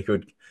both pretty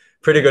good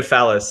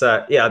fellas.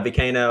 So yeah, I'd be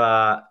keen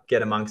to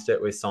get amongst it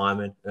with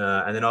Simon.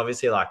 And then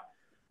obviously like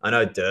I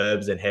know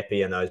Derbs and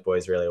Heppy and those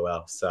boys really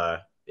well. So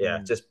yeah,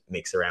 Mm. just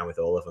mix around with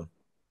all of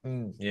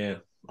them. Yeah,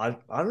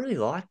 I really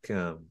like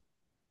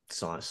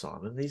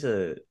Simon. These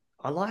are,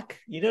 I like,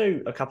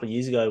 a couple of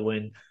years ago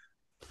when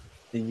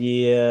the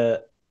year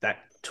that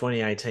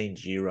 2018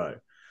 Giro,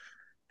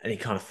 and he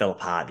kind of fell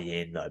apart at the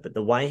end though. But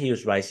the way he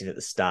was racing at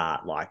the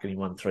start, like, and he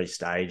won 3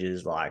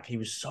 stages, like he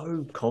was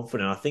so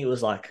confident. I think it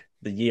was like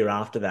the year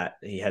after that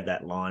he had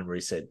that line where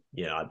he said,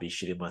 I'd be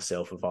shitting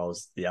myself if I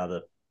was the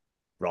other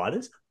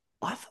riders.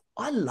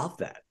 I love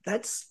that.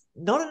 That's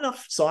not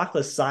enough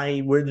cyclists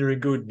say when they're in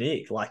good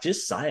nick. Like,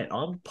 just say it.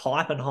 I'm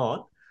piping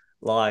hot.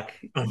 Like,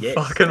 I'm yes.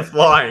 fucking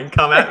flying.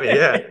 Come at me,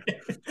 yeah.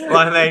 Well,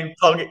 I mean,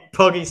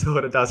 Poggy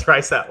sort of does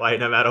race that way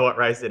no matter what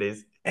race it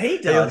is. He He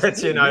does.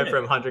 lets you know Yeah.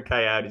 from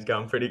 100k out he's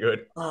going pretty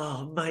good.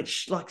 Oh, mate,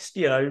 like,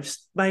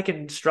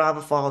 making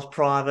Strava files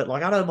private.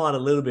 Like, I don't mind a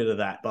little bit of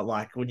that, but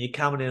like when you're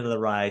coming into the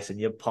race and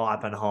you're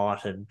piping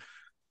hot, and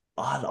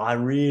I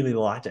really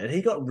liked it. And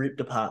he got ripped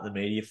apart in the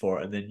media for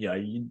it. And then,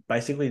 you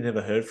basically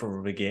never heard from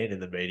him again in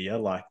the media.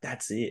 Like,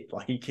 that's it.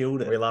 Like, he killed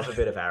We it. love a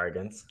bit of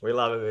arrogance. We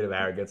love a bit of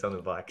arrogance on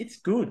the bike. It's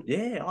good.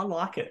 Yeah, I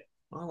like it.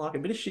 I like a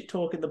bit of shit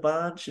talk in the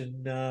bunch.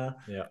 And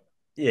Yeah.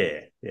 yeah,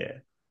 yeah.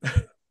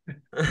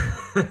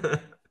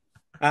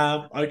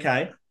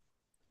 Okay.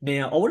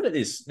 Now, what about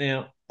this?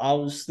 Now,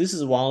 this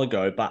is a while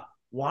ago, but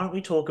why don't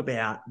we talk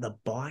about the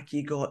bike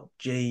you got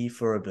G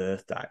for a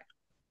birthday?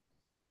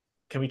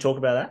 Can we talk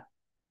about that?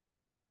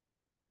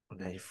 Oh,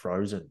 now you're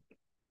frozen.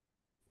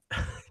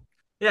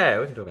 Yeah,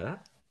 we can talk about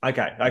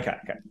Okay, okay,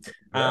 okay.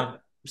 that.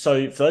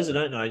 So for those that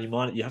don't know,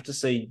 you have to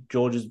see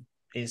George's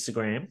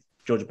Instagram,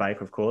 Georgia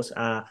Baker, of course.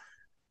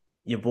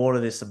 You bought her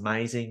this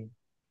amazing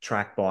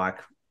track bike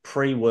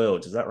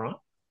pre-Worlds, is that right?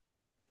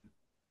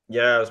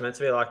 Yeah, it was meant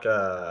to be like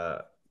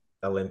a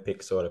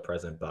Olympic sort of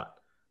present, but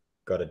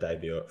got to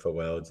debut it for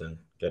Worlds and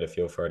get a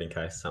feel for it in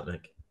case something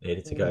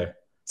needed to Mm. go.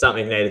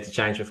 Something needed to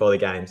change before the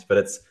games, but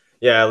it's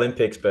yeah,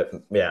 Olympics, but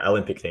yeah,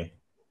 Olympic thing.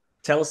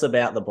 Tell us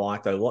about the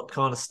bike though. What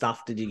kind of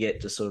stuff did you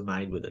get just sort of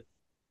made with it?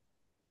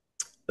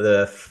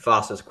 The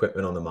fastest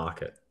equipment on the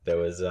market. There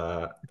was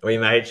we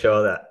made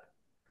sure that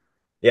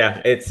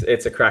yeah, it's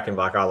a cracking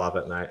bike. I love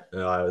it, mate.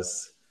 I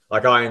was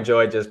like I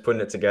enjoyed just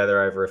putting it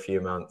together over a few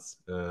months.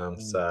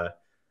 Mm. So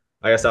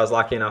I guess I was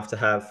lucky enough to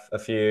have a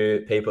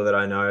few people that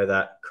I know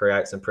that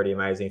create some pretty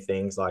amazing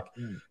things. Like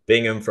Mm.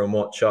 Bingham from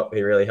What Shop,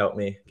 he really helped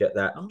me get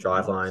that Oh, nice.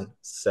 driveline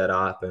set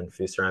up and a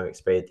few ceramic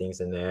speed things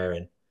in there.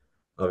 And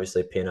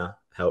obviously Pinner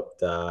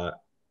helped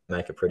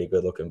make a pretty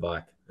good looking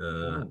bike.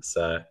 Mm.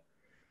 So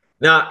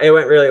no, it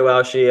went really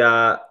well. She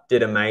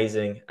did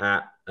amazing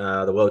at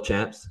the World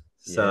Champs.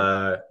 Yeah.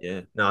 So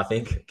Yeah. no, I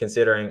think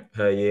considering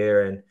her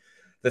year and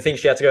the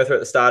things she had to go through at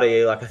the start of the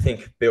year, like I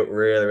think built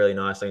really, really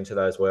nicely into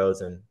those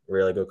worlds and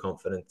really good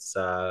confidence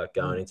going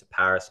Mm. into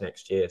Paris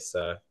next year.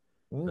 So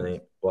I Mm.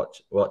 think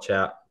watch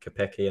out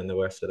Kopecky and the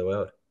rest of the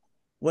world.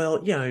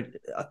 Well,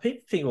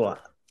 people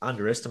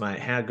underestimate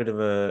how good of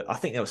a. I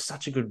think that was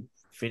such a good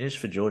finish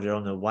for Georgia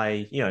on the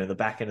way, the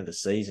back end of the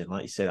season.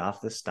 Like you said,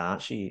 after the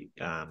start she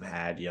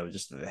had,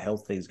 just the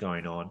health things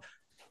going on.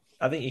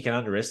 I think you can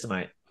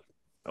underestimate,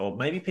 or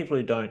maybe people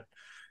who don't,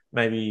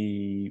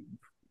 maybe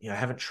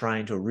haven't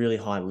trained to a really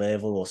high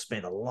level or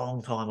spent a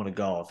long time on a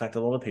goal. In fact, a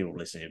lot of people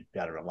listening will be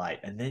able to relate.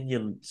 And then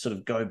you sort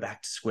of go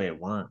back to square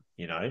one,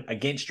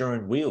 against your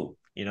own will,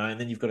 and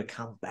then you've got to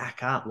come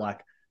back up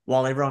like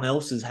while everyone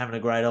else is having a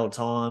great old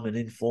time and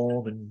in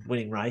form and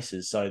winning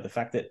races. So the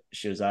fact that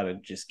she was able to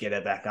just get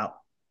her back up,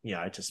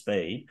 to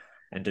speed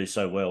and do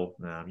so well,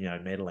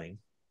 medaling,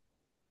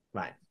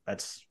 mate,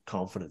 that's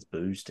confidence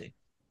boosting.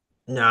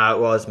 No,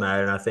 it was, mate,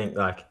 and I think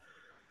like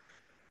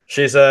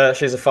she's a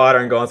fighter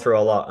and gone through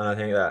a lot, and I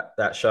think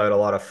that showed a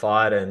lot of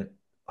fight. And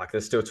like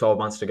there's still 12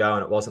 months to go,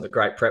 and it wasn't the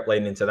great prep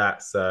leading into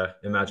that. So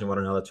imagine what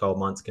another 12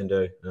 months can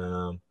do.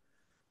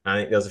 I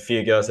think there was a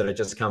few girls that had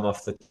just come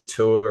off the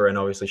tour and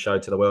obviously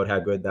showed to the world how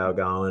good they were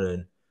going.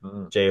 And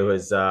Mm. G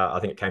was, I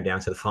think it came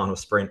down to the final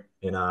sprint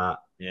in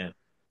Yeah.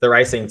 the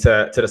racing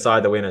to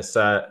decide the winners.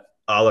 So,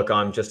 oh look,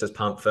 I'm just as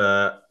pumped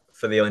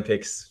for the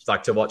Olympics,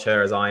 like to watch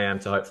her as I am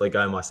to hopefully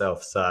go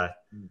myself. So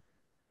Mm.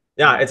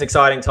 yeah, it's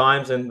exciting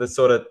times, and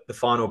the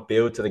final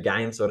build to the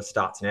game sort of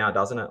starts now,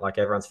 doesn't it? Like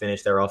everyone's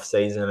finished their off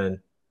season, and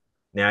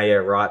now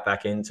you're right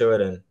back into it.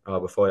 And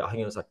before, I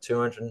think it was like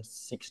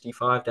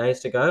 265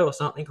 days to go or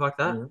something like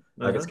that.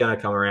 Mm-hmm. Like it's going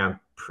to come around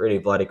pretty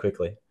bloody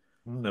quickly.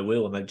 They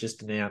will, and they've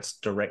just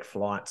announced direct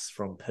flights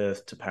from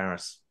Perth to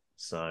Paris.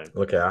 So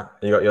Look out.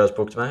 You got yours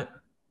booked, mate?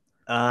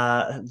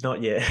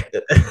 not yet.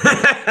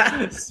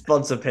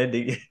 Sponsor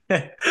pending.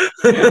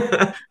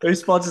 Who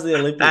sponsors the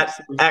Olympics?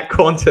 at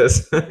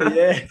Qantas.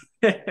 Yeah.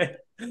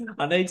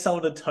 I need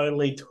someone to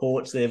totally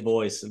torch their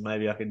voice, and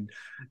maybe I can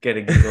get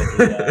a gig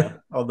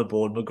on the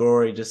board.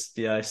 McGrory just,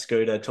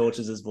 Scooter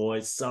torches his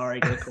voice.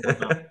 Sorry, gonna call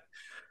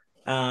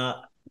him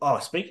up.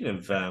 Speaking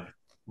of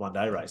one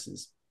day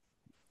races,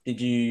 did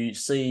you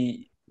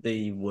see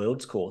the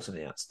World's Course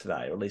announced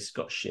today, or at least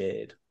got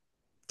shared?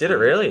 Did it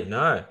really?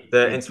 No.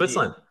 In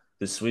Switzerland.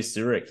 The Swiss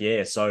Zurich,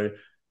 yeah. So,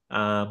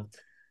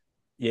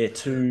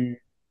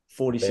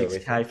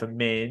 246K for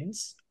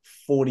men's,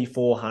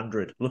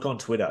 4,400. Look on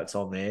Twitter, it's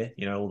on there.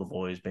 All the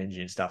boys, Benji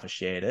and stuff, have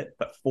shared it.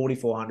 But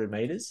 4,400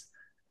 meters.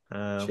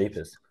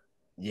 Cheapest.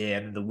 Yeah,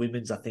 and the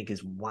women's I think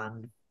is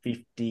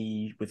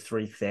 150 with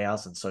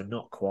 3,000, so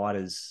not quite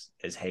as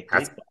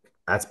hectic.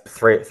 That's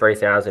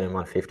 3,000 and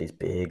 150 is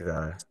big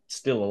though.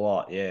 Still a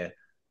lot, yeah.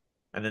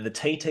 And then the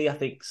TT, I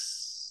think,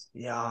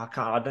 I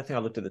don't think I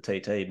looked at the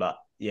TT, but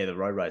yeah, the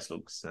road race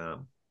looks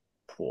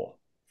poor.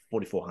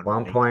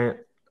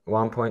 4,400.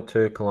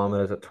 1.2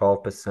 kilometers at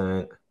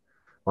 12%,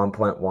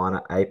 1.1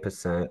 at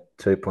 8%,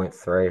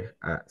 2.3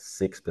 at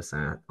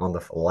 6% on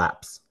the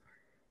laps.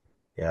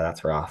 Yeah,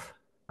 that's rough.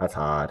 That's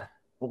hard.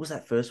 What was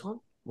that first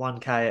one?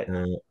 1K at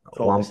 12%.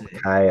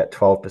 1K at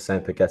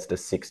 12%, but gets to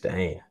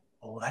 16.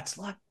 Oh, that's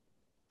like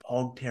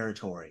hog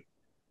territory.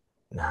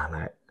 Nah,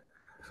 mate.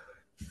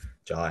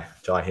 Jai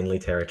Hindley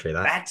territory.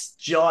 That's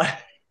Jai.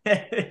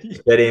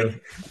 Get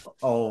him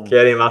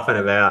up and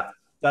about.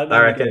 Don't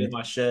I reckon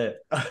my shirt.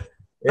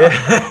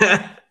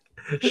 Yeah.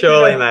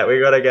 Surely, mate. We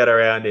got to get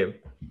around him.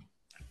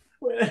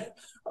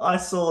 I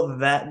saw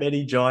that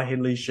many Jai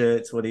Hindley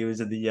shirts when he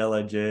was in the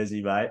yellow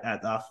jersey, mate.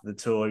 After the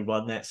tour, he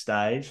won that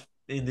stage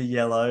in the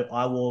yellow.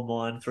 I wore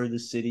mine through the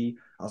city.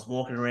 I was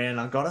walking around.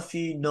 I got a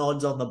few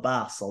nods on the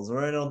bus. I was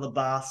wearing it on the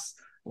bus.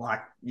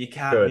 Like, you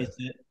can't miss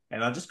it.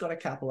 And I just got a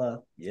couple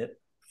of,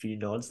 few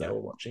nods they were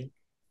watching.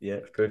 Yeah.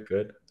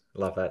 Good.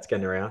 Love that. It's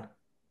getting around.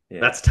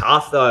 Yeah. That's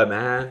tough, though,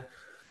 man.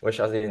 Wish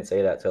I didn't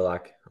see that till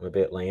I'm a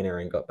bit leaner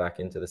and got back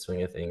into the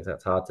swing of things.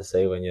 That's hard to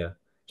see when you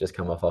just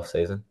come off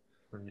season.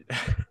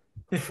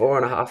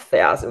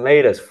 4,500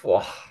 meters.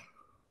 Whoa.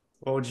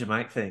 What would you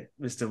make think,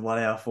 Mr. 1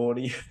 hour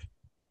 40?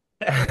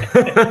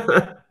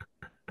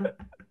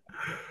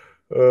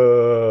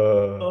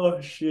 Oh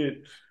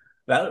shit!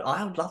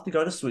 I would love to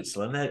go to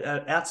Switzerland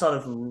outside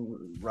of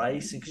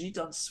racing, because you've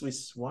done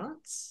Swiss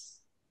once.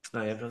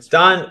 No, you haven't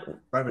done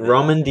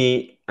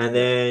Romandy, and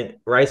then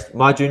raced.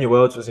 My junior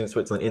worlds was in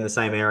Switzerland in the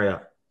same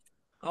area.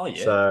 Oh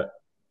yeah. So,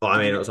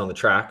 it was on the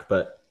track,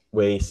 but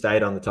we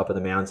stayed on the top of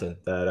the mountain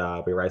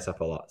that we race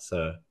up a lot.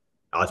 So,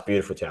 it's a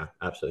beautiful town,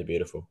 absolutely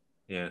beautiful.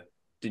 Yeah.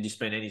 Did you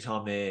spend any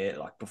time there,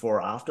 like before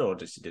or after, or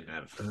just you didn't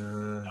have?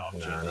 No,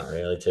 not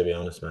really. To be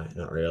honest, mate,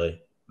 not really.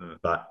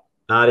 But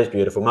it is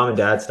beautiful. Mum and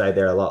Dad stayed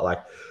there a lot. Like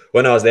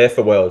when I was there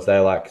for Worlds,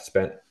 they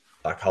spent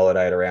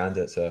holidayed around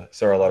it, so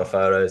saw a lot of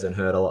photos and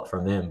heard a lot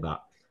from them.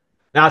 But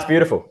no, it's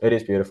beautiful. It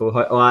is beautiful.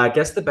 Well, I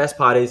guess the best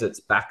part is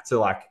it's back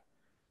to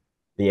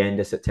the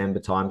end of September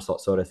time slot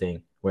sort of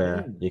thing,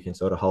 where you can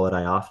sort of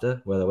holiday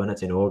after. Whether when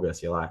it's in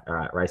August, you're like, all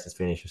right, race is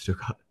finished. We've still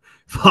got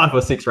 5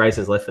 or 6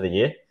 races left for the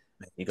year.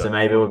 So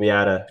maybe we'll be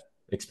able to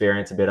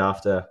experience a bit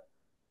after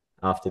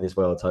this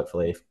Worlds,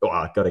 hopefully.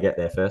 I've got to get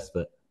there first,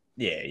 but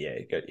yeah.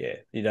 You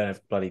don't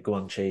have bloody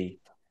Guangxi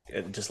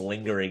just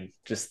lingering,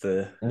 just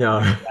the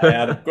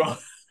out of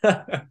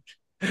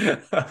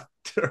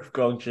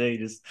Guangxi.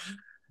 Just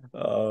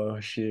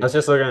shit. I was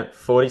just looking at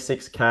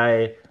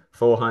 46K,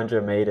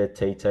 400 meter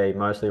TT,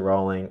 mostly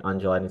rolling,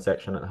 undulating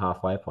section at the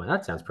halfway point.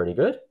 That sounds pretty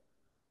good.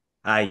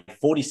 Hey,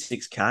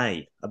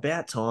 46K,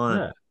 about time.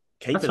 Yeah.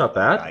 That's not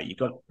bad. You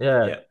got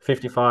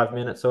 55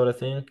 minutes sort of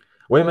thing.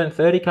 Women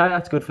 30K.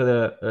 That's good for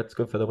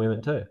the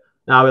women too.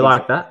 No, we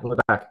like that. We're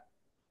back.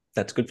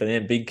 That's good for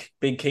them. Big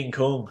King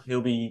Kong. He'll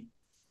be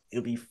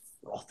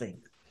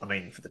frothing. I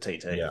mean, for the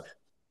TT. Yeah.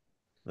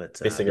 But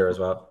Bissiger as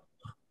well.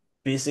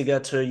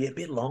 Bissiger too. Yeah, a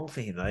bit long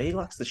for him though. He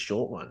likes the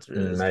short ones.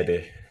 Really,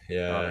 maybe.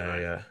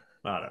 Yeah.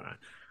 I don't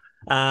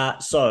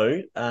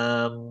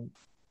know.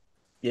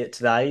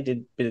 Today did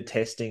a bit of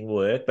testing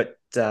work, but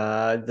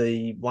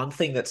the one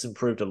thing that's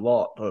improved a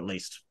lot, or at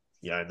least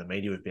in the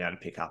media we've been able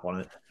to pick up on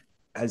it,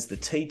 as the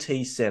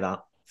TT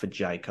setup for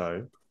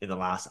Jayco in the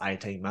last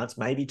 18 months,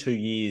 maybe 2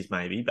 years,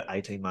 but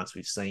 18 months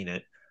we've seen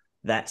it.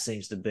 That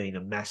seems to have been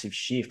a massive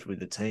shift with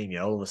the team.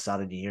 All of a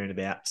sudden you're hearing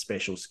about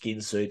special skin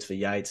suits for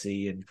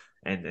Yatesy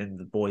and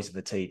the boys in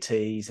the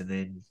TTs, and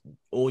then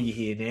all you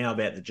hear now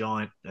about the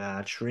giant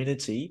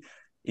Trinity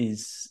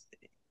is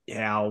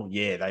how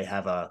they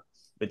have a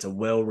it's a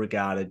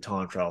well-regarded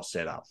time trial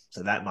setup.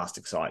 So that must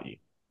excite you.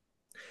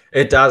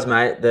 It does,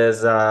 mate.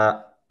 There's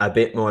a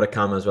bit more to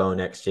come as well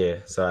next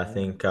year. So I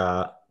think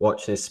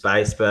watch this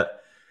space. But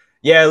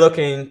yeah, look,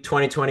 in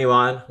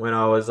 2021, when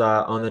I was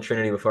on the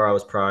Trinity before I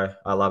was pro,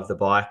 I loved the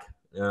bike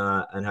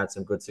and had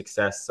some good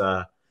success.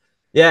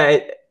 Yeah,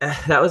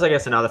 that was, I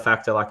guess, another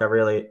factor. Like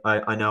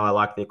I know I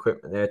like the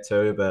equipment there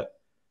too, but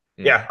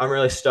yeah, I'm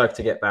really stoked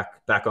to get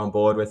back on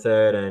board with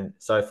it. And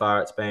so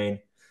far, it's been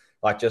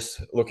like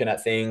just looking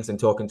at things and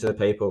talking to the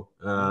people.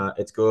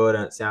 It's good,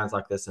 and it sounds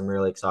like there's some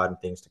really exciting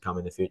things to come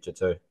in the future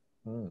too.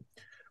 Mm.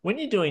 When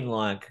you're doing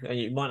like,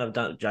 you might have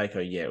done it at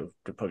Jayco, yeah,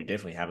 probably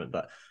definitely haven't,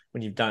 but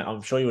when you've done,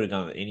 I'm sure you would have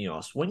done it at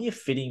Ineos. When you're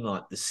fitting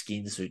like the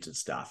skin suits and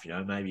stuff,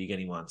 maybe you're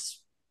getting one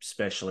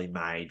specially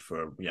made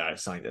for,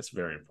 something that's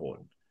very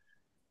important.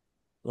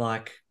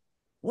 Like,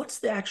 what's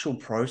the actual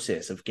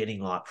process of getting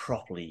like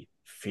properly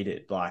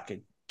fitted?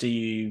 Like, do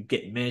you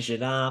get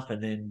measured up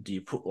and then do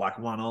you put like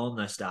one on,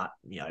 they start,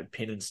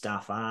 pinning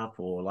stuff up,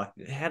 or like,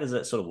 how does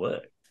that sort of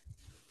work?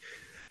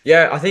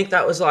 Yeah, I think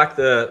that was like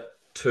the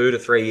 2 to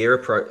 3 year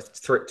approach,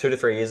 2 to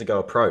 3 years ago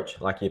approach.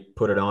 Like you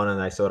put it on and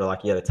they sort of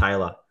like you had a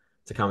tailor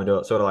to come and do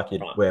it, sort of like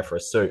you'd Right. wear for a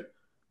suit.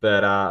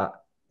 But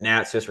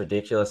now it's just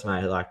ridiculous,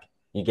 mate. Like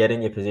you get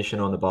in your position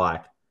on the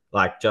bike,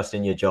 like just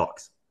in your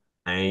jocks,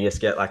 and you just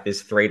get like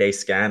this 3D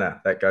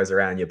scanner that goes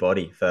around your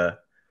body for a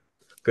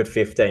good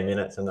 15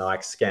 minutes, and they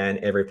like scan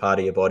every part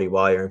of your body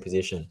while you're in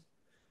position.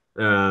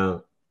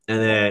 And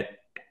then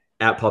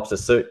out pops a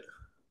suit.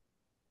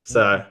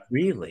 So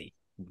Really?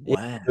 yeah,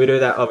 Wow. we do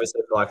that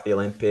obviously for like the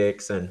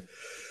Olympics and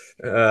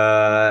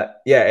yeah,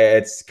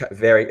 it's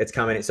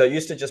coming in. So it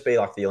used to just be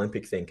like the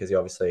Olympic thing because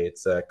obviously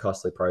it's a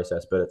costly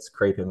process, but it's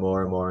creeping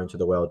more and more into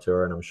the world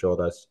tour, and I'm sure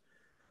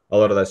a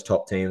lot of those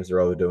top teams are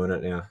all doing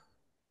it now.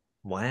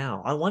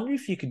 Wow. I wonder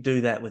if you could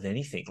do that with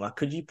anything. Like,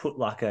 could you put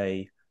like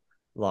a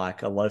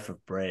loaf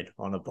of bread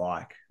on a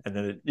bike and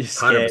then you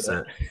scan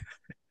 100%. it?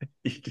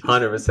 You just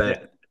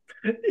 100%.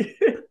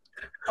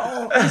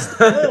 Oh,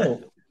 Mr.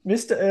 Earl.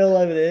 Mr. Earl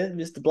over there,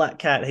 Mr. Black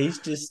Cat, he's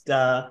just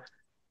on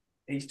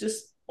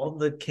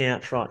the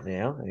couch right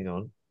now. Hang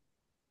on.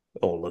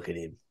 Oh, look at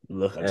him.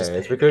 Look, I just Yes,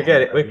 panned the camera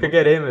we over. could Look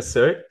at get him. him a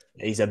suit.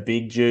 He's a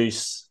big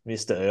juice,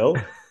 Mr. Earl.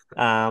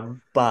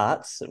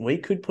 But we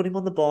could put him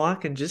on the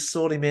bike and just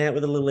sort him out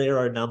with a little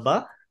aero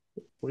number.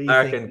 What do you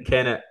I think?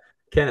 reckon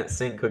Kenneth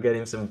Sink could get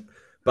him some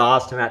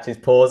bars to match his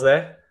paws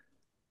there.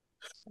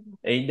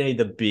 He need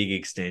the big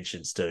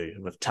extensions too.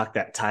 We've tucked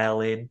that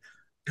tail in.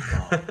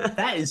 Oh,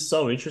 that is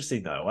so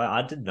interesting though.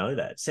 I didn't know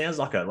that. It sounds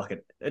like a.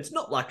 It's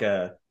not like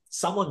a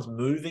someone's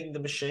moving the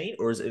machine,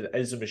 or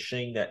is a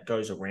machine that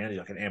goes around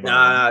like an MRI?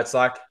 No, it's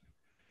like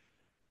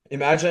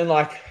imagine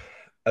like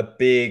a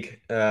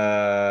big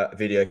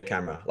video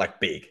camera, like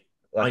big,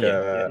 Oh like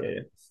yeah, yeah, yeah,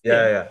 yeah.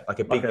 Yeah, like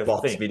a like big a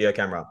box thing. video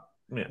camera.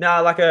 Yeah.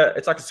 No,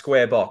 it's like a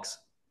square box.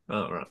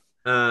 Oh right.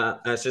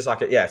 And it's just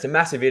like yeah, it's a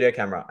massive video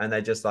camera, and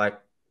they just like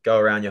go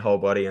around your whole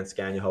body and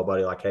scan your whole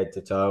body like head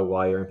to toe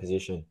while you're in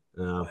position.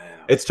 Wow.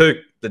 It's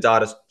too the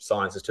data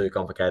science is too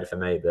complicated for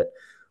me, but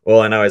all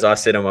I know is I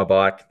sit on my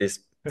bike, this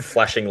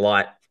flashing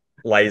light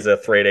laser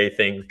 3D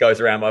thing goes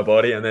around my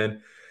body, and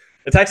then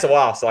it takes a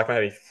while. So like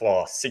maybe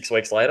 6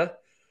 weeks later,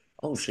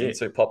 Oh the skin shit.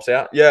 suit pops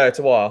out. Yeah, it's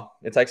a while.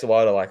 It takes a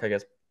while to like I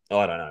guess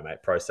I don't know,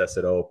 mate. Process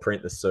it all,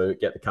 print the suit,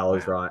 get the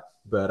colors Wow. right.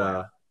 But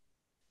Wow.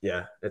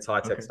 yeah, it's high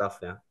tech Okay. stuff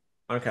now.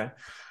 Okay.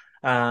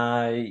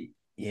 Uh,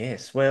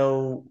 yes.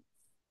 Well,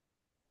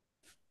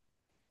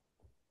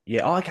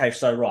 yeah. Oh, okay.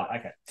 So right.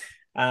 Okay.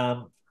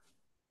 Um.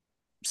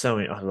 So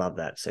I love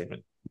that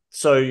segment.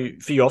 So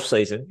for your off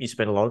season, you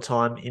spend a lot of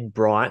time in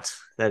Bright.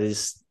 That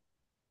is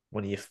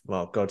one of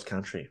your God's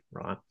country,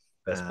 right?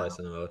 Best Uh, place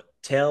in the world.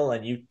 tell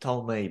and you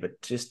told me,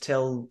 but just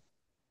tell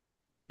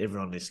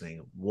everyone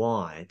listening,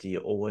 why do you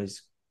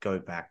always go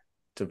back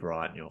to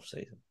Bright in your off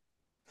season?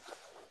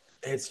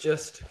 It's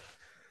just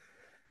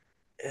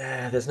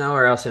yeah, there's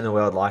nowhere else in the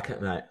world like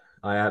it, mate.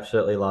 I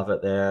absolutely love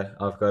it there.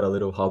 I've got a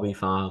little hobby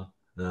farm.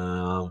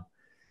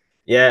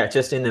 Yeah,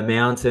 just in the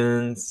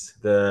mountains.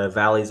 The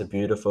valleys are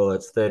beautiful.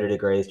 It's 30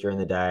 degrees during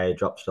the day,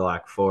 drops to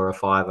like 4 or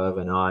 5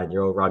 overnight.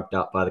 You're all rugged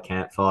up by the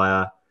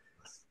campfire.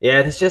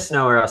 Yeah, there's just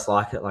nowhere else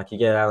like it. Like you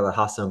get out of the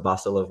hustle and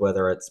bustle of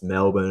whether it's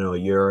Melbourne or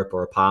Europe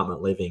or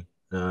apartment living.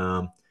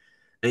 And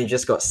you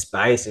just got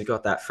space. You've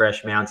got that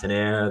fresh mountain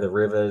air, the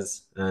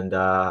rivers, and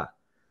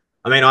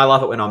I mean, I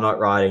love it when I'm not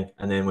riding,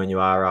 and then when you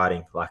are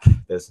riding, like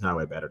there's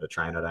nowhere better to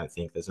train. I don't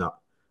think there's not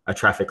a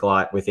traffic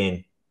light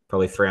within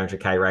probably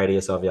 300k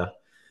radius of you,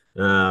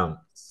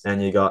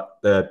 and you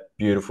got the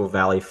beautiful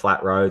valley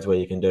flat roads where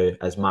you can do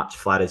as much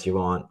flat as you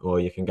want, or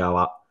you can go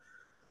up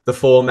the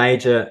four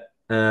major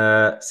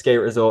ski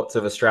resorts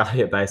of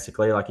Australia,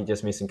 basically. Like you're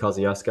just missing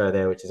Kosciuszko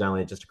there, which is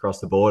only just across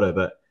the border,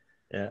 but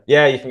Yeah.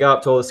 yeah, you can go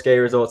up to all the ski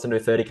resorts and do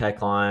 30k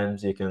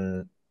climbs. You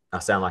can. I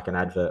sound like an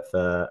advert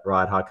for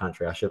Ride High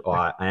Country. I should. Oh,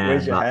 I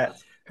Where's am, your but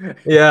hat?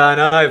 yeah, I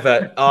know.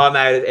 But oh,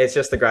 mate, it's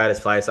just the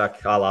greatest place. I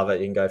love it.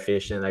 You can go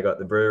fishing. They got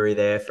the brewery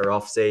there for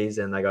off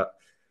season. They got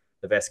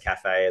the best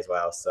cafe as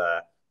well.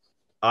 So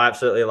I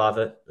absolutely love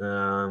it.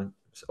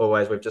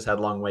 we've just had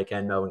long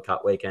weekend, Melbourne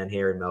Cup weekend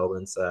here in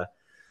Melbourne. So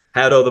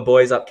had all the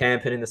boys up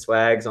camping in the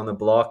swags on the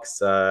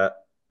blocks. I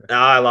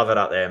love it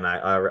up there, mate.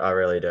 I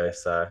really do.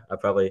 So I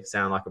probably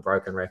sound like a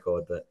broken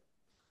record, but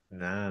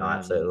No, I no,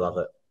 absolutely love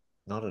it.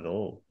 not at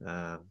all.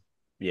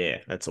 Yeah,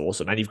 that's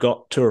awesome. And you've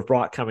got Tour of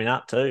Bright coming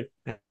up too.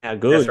 How Best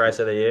good? race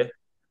of the year.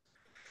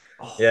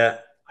 Oh, Yeah,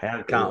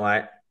 how can't good.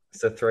 wait.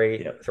 So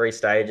three Yep. three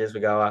stages. We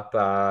go up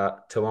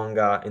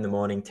Toowoomba in the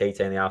morning, TT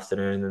in the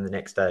afternoon, and then the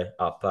next day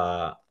up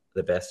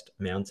the best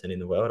mountain in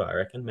the world, I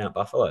reckon, Mount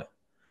Buffalo.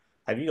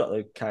 Have you got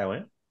the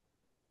KOM?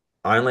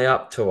 Only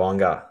up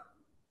Toowoomba.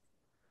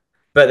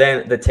 But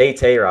then the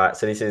TT, right?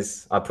 So this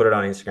is, I put it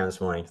on Instagram this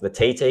morning. The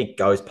TT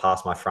goes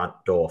past my front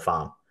door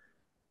farm.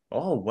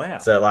 Oh wow.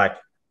 So like,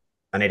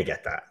 I need to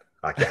get that.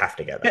 Like, you have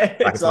to get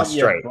that. Like, It's it's my on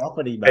your street.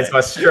 property, It's mate.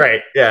 my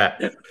street. Yeah.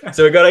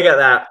 So we got to get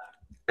that.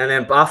 And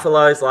then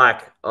Buffalo's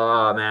like,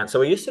 oh man. So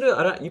we used to do,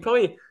 I don't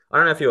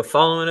know if you were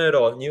following it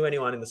or knew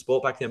anyone in the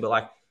sport back then, but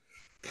like,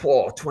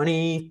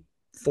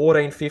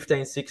 2014,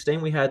 15,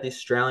 16, we had the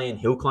Australian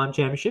Hill Climb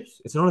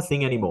Championships. It's not a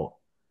thing anymore,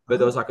 but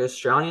there was Oh, like an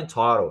Australian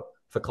title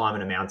for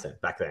climbing a mountain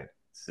back then.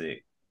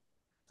 sick.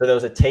 So there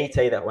was a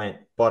TT that went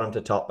bottom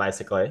to top,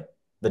 basically,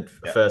 the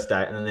Yeah. first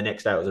day. And then the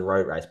next day it was a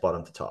road race,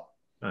 bottom to top.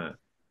 Uh,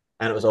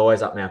 And it was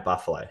always up Mount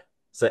Buffalo.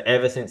 So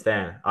ever since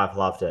then, I've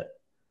loved it.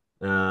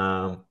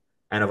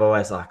 And I've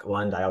always like,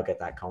 one day I'll get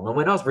that comb. And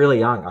when I was really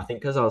young, I think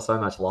because I was so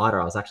much lighter,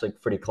 I was actually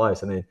pretty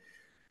close. And then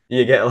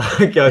you get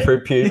like go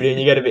through puberty and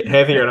you get a bit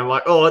heavier, and I'm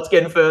like, oh, it's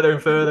getting further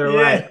and further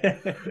away.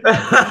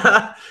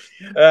 yeah.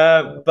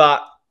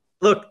 But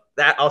look,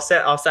 that I'll say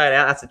it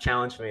out. That's a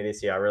challenge for me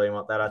this year. I really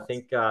want that. I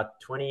think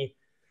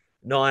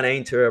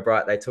 2019 Tour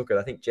Bright they took it.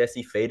 I think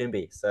Jesse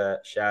Feedenby, so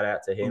shout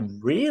out to him,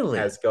 Really?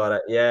 has got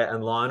it. Yeah,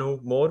 and Lionel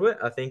Mordwit.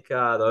 I think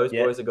those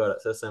Yeah. boys have got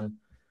it. So some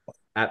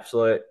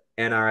absolute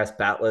NRS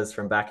battlers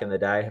from back in the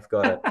day have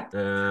got it.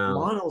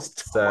 Lionel's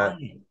So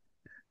tiny.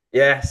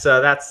 yeah,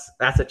 so that's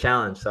a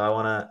challenge. So I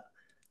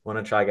want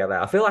to try get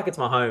that. I feel like it's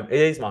my home. It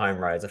is my home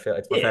roads. I feel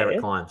it's my favorite Yeah,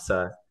 climb.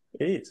 So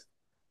it is.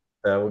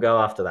 we'll go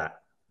after that.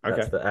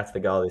 Okay. That's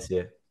the goal this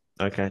year.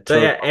 Okay. So Tour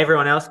of yeah,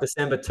 everyone else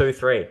December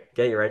 2-3.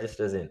 Get your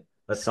registers in.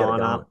 Let's get it sign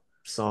going. up,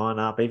 sign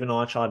up. Even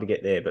I tried to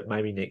get there, but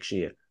maybe next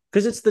year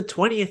because it's the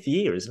 20th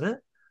year, isn't it?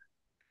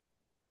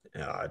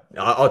 Yeah,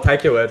 I'll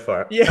take your word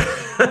for it.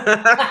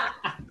 Yeah.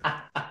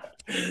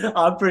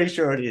 I'm pretty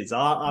sure it is.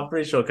 I'm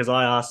pretty sure because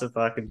I asked if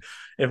I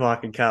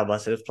can come. I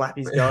said if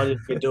Plappy's going, if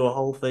we could do a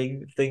whole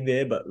thing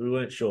there, but we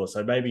weren't sure.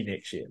 So maybe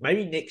next year.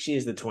 Maybe next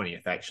year's the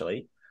 20th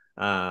actually.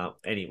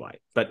 Anyway,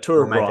 but Tour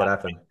We'll of make it Bright,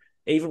 happen.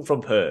 even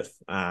from Perth.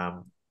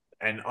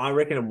 And I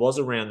reckon it was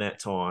around that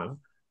time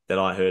that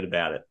I heard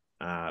about it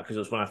because it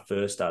was when I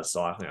first started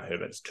cycling. I heard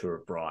about this Tour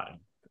of Brighton.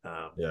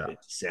 Yeah. It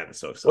sounded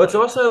so Well, it's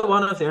exciting. also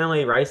one of the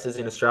only races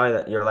in Australia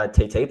that you're allowed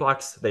TT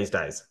bikes these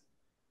days,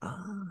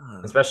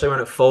 Ah, especially when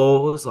it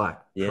falls, like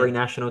yeah.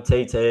 pre-national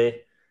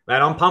TT.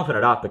 Man, I'm pumping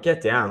it up, but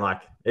get down,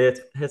 like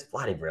it's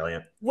bloody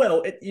brilliant.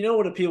 Well, you know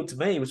what appealed to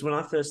me was when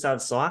I first started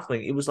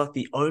cycling, it was like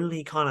the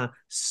only kind of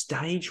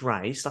stage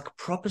race, like a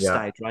proper Yeah,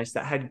 stage race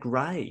that had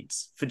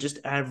grades for just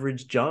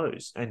average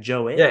Joes and yeah,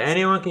 Joettes.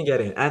 anyone can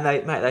get in, and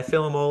they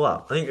fill them all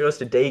up. I think it goes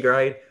to D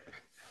grade.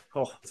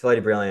 Oh, It's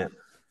bloody brilliant.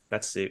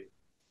 that's it.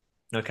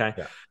 Okay.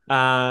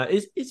 Yeah.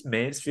 Is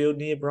Mansfield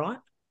near Bright?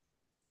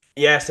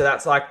 Yeah, so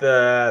that's like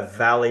the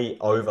valley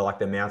over, like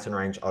the mountain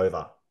range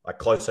over, like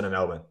closer to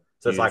Melbourne.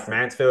 So it's like Beautiful.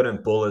 Mansfield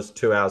and Buller's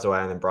 2 hours away,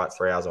 and then Bright's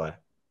 3 hours away.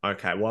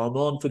 Okay. Well, I'm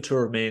on for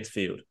Tour of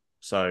Mansfield.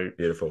 So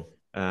Beautiful.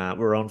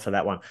 we're on for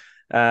that one.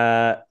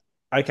 Uh,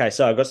 okay,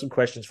 so I've got some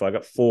questions for you. I've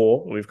got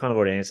four. We've kind of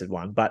already answered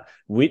one, but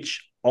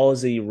which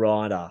Aussie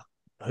rider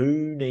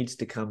who needs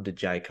to come to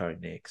Jayco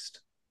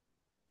next?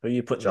 Who are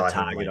you putting the Jai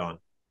target Hindley. on?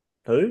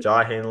 Who?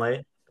 Jai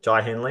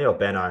Hindley or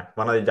Benno.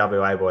 One of the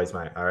WA boys,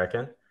 mate, I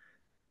reckon.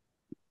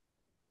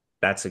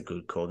 That's a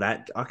good call.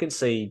 That I can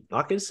see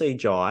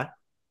Jai.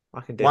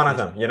 I can One of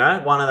definitely.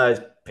 them, one of those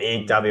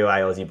big Mm. WA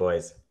Aussie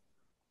boys.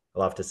 I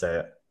love to see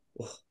it.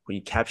 Oh, when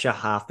you capture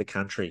half the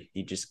country,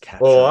 you just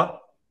capture it. Or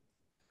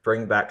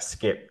bring back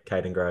Skip,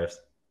 Caden Groves.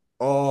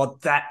 Oh,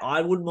 that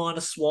I wouldn't mind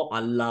a swap. I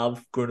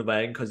love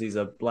Grunewagen because he's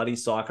a bloody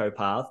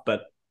psychopath,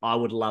 but I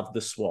would love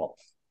the swap.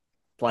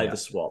 Play the Yeah.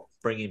 swap.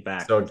 Bring him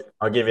back. So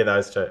I'll give you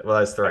those two. Well,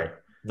 those three.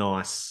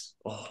 Nice.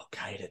 Oh,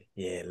 Caden.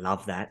 Yeah,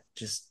 love that.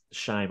 Just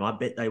shame. I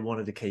bet they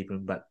wanted to keep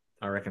him, but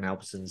I reckon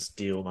Alperson's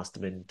deal must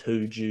have been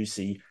too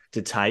juicy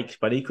to take,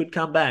 but he could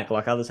come back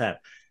like others have.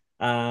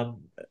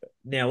 Um,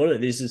 Now,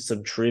 this is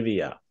some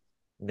trivia.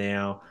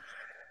 Now,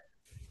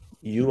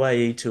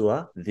 UAE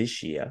Tour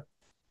this year,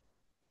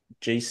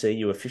 GC,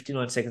 you were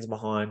 59 seconds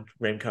behind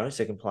Remco,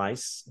 second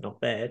place. Not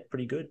bad.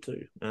 Pretty good,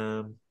 too.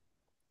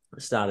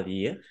 Start of the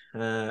year.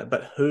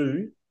 But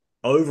who,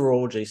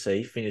 overall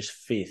GC, finished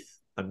fifth,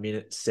 a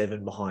minute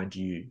 7 behind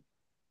you?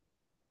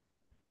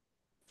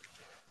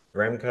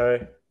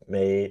 Remco,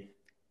 me,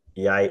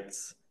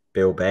 Yates,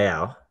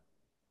 Bilbao,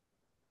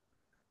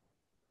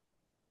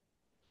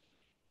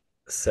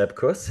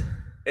 Sebkus.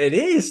 It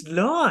is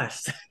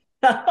nice.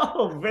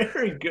 Oh,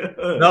 very good.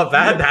 Not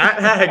bad,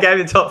 that. I gave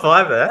you top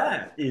five there.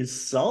 That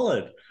is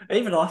solid.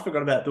 Even I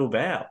forgot about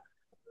Bilbao.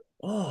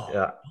 Oh,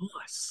 Yeah.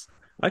 nice.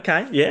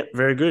 Okay, yeah,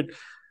 very good.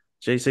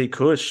 GC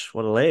Kush,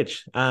 what a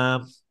ledge.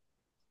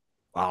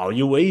 Oh,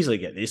 you'll easily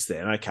get this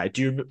then. Okay,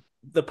 do you remember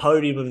the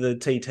podium of the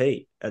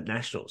TT at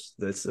Nationals?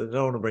 That's, I don't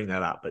want to bring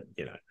that up, but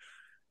do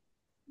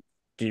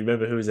you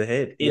remember who was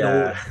ahead in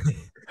order?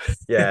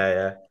 Yeah.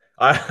 Yeah.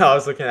 I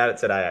was looking at it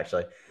today,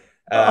 actually.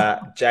 Oh,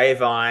 Jay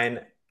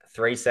Vine,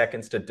 3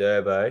 seconds to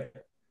Durbo,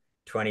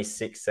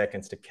 26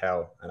 seconds to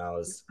Cal, and I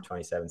was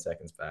 27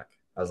 seconds back.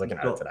 I was you looking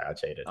at it got today. I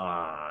cheated.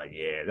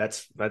 yeah,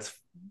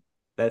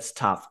 that's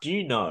tough. Do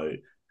you know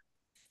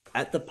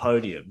at the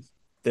podium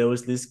there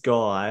was this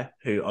guy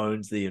who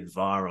owns the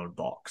Environ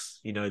box?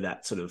 You know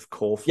that sort of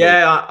core fleet.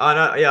 Yeah, I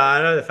know. Yeah,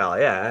 I know the fella.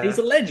 He's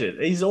Yeah. a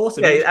legend. He's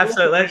awesome. Yeah, He he's was an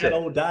absolute walking around legend.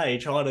 all day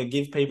trying to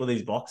give people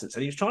these boxes,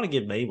 and he was trying to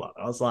give me one.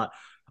 I was like,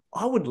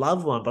 I would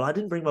love one, but I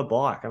didn't bring my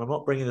bike, and I'm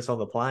not bringing this on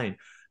the plane.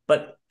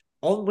 But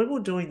when we were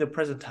doing the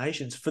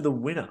presentations for the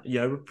winner,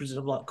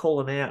 I'm like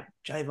calling out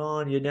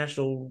Javon, your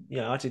national,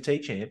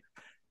 ITT champ.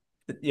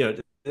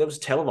 That was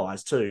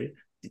televised too.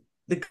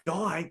 The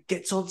guy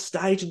gets on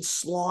stage and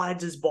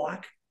slides his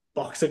bike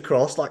box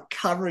across, like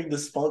covering the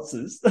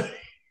sponsors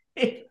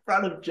in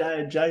front of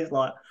Jay, and Jay's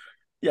like,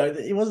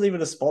 he wasn't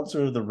even a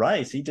sponsor of the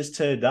race. He just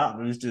turned up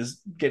and was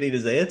just getting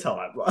his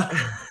airtime.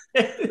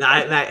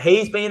 No,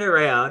 he's been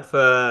around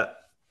for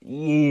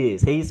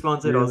years. He's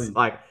sponsored us Really?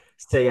 like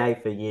CA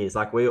for years.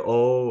 Like we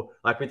all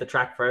like with the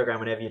track program.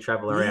 Whenever you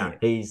travel around,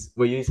 Yeah.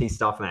 We use his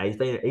stuff, man. It's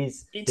a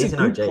He's an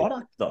good OG.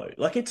 product though.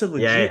 Like it's a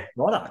legit Yeah,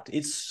 product.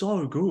 It's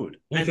so good.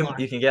 you And can like,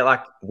 you can get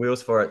like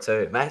wheels for it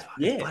too, man. It's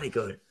yeah, bloody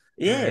good.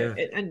 Yeah, yeah.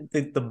 yeah. And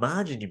the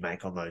margin you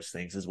make on those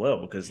things as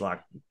well, because like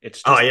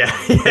it's Oh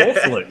just yeah, core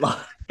yeah. flute. Like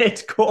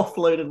it's core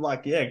flute and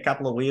like, yeah, a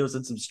couple of wheels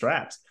and some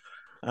straps.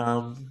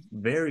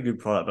 Very good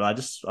product,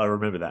 but I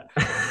remember that.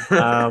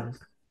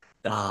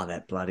 Um,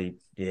 that bloody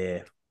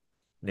yeah,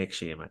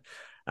 next year, mate.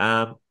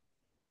 Um,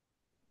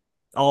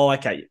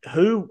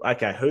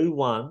 who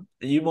won?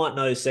 You might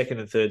know second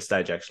and third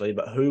stage actually,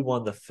 but who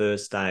won the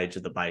first stage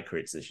of the Bay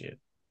Crits this year?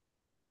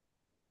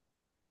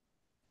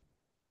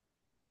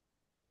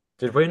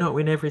 Did we not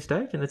win every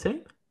stage in the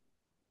team?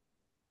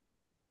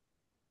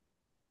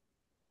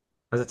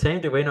 As a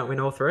team, did we not win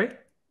all three?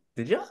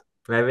 Did you?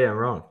 Maybe I'm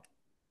wrong.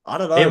 I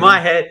don't know, In but my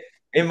head,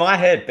 in my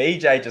head,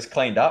 BJ just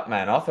cleaned up,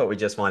 man. I thought we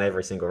just won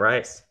every single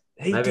race.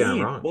 he Maybe I'm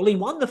did. wrong. Well, he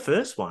won the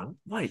first one.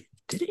 Wait,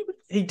 did he?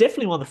 He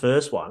definitely won the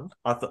first one.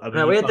 I thought. I mean,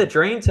 No, you we had the can't.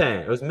 dream team.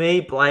 It was me,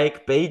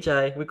 Blake,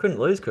 BJ. We couldn't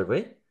lose, could we?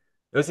 It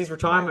was his Mate,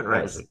 retirement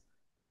that was a race.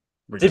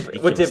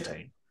 ridiculous Did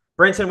team.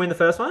 Brenton win the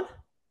first one?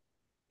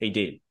 He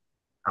did.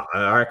 Oh,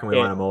 I reckon we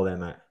Yeah. won them all then,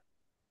 mate.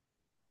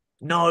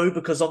 No,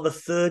 because on the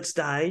third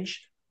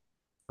stage,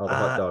 Oh, the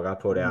hot uh, dog. I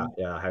pulled out.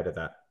 Yeah, I hated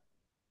that.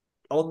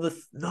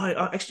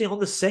 actually on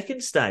the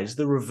second stage,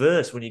 the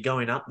reverse when you're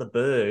going up the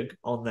berg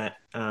on that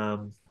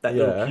little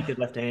Yeah. kicked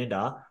left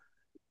hander,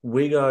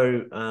 we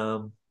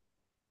go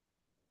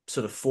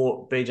sort of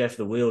fought BJ for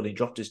the wheel and he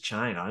dropped his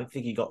chain. I don't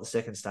think he got the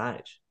second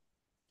stage.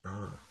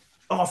 Oh,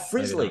 Oh, maybe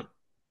Frizzly, not.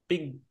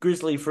 big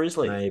grizzly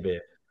Frizzly. Maybe.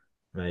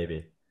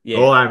 Maybe. Yeah.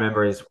 All I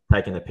remember is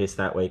taking the piss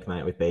that week,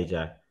 mate, with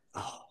BJ.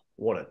 Oh,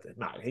 what a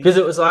no. Because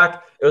it was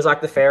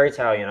like the fairy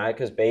tale,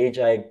 Because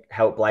BJ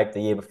helped Blake the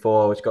year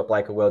before, which got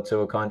Blake a World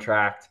Tour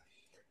contract.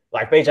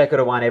 Like BJ could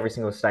have won every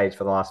single stage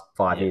for the last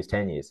 5 years,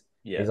 10 years.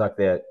 Yeah. He's like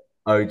the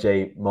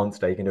OG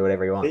monster. He can do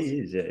whatever he He wants.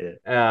 is.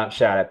 Yeah.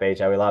 Shout out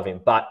BJ, we love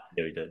him. But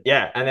Yeah, we did.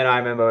 yeah, and then I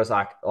remember it was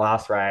like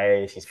last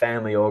race. His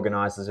family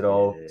organises it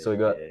all, so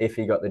Yeah.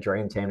 he got the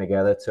dream team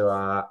together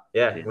to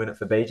Yeah. win it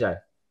for BJ.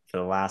 For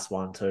the last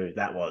one too.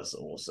 That was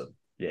awesome.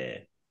 Yeah.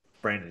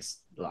 Brandon's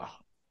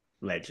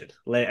legend.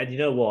 And you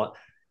know what?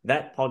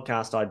 That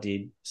podcast I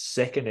did,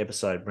 second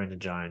episode, Brendan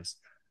Jones.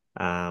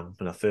 When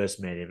I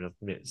first met him,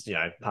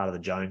 part of the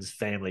Jones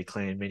family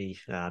clan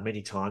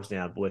many times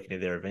now, working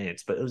at their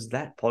events. But it was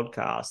that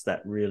podcast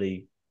that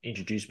really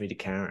introduced me to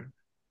Karen,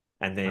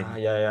 and then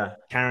Yeah.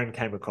 Karen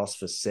came across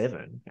for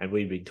 7, and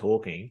we'd been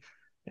talking,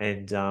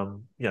 and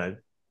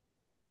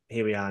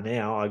here we are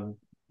now. I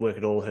work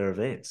at all her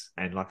events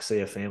and like see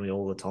her family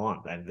all the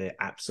time, and they're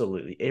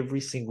absolutely every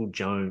single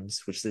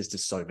Jones, which there's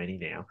just so many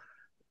now.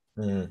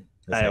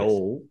 They're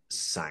all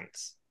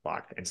saints,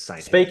 like and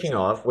saint. Speaking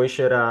of, we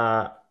should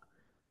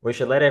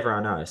let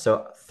everyone know.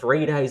 So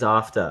 3 days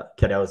after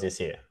Cadell's this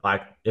year,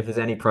 like if there's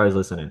any pros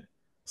listening,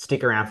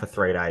 stick around for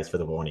 3 days for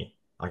the warning.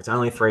 Like it's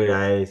only 3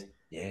 days.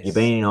 Yes. You've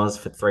been in Oz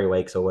for 3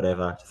 weeks or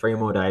whatever. 3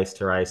 more days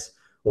to race.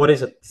 What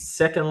is it?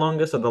 Second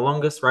longest or the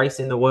longest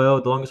race in the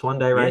world? The longest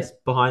one-day race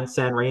behind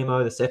San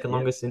Remo. The second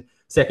longest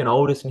second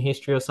oldest in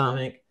history or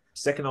something.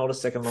 Second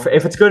oldest, second longest.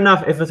 If it's good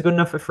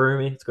enough for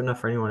Froome, it's good enough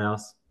for anyone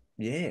else.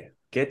 Yeah.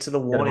 Get to the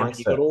warning.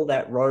 You got all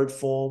that road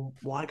form.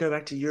 Why go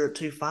back to Europe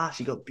too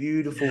fast? You got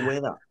beautiful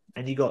weather,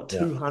 and you got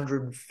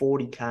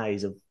 240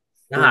 Ks of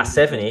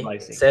 70.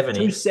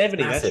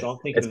 270. That's what I'm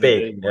thinking. It's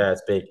big. Yeah,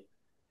 it's big.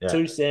 Yeah.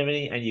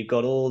 270, and you've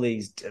got all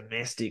these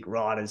domestic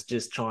riders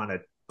just trying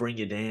to bring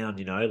you down,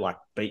 like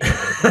beat you,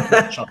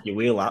 not chop your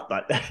wheel up,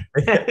 but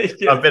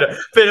A bit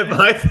of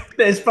both.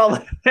 there's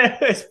probably.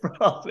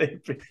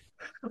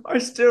 I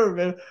still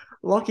remember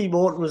Lockie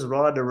Morton was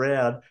riding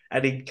around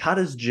and he cut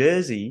his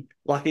jersey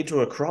like into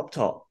a crop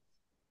top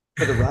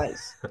for the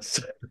race.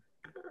 So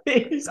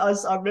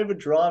I remember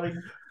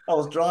driving. I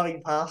was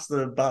driving past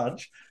the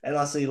bunch and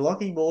I see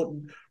Lockie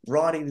Morton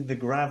riding in the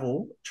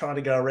gravel, trying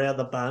to go around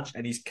the bunch,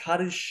 and he's cut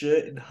his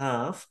shirt in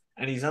half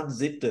and he's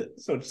unzipped it.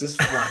 So it's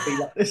just fluffy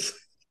like this.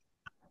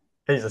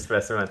 He's a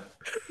specimen.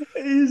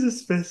 He's a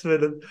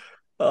specimen.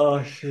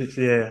 Oh shit,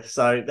 yeah.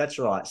 So that's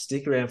right.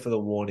 Stick around for the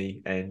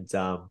warning, and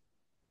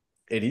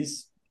it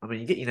is. I mean,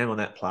 you get your name on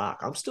that plaque.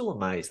 I'm still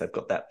amazed they've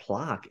got that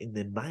plaque in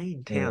the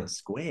main town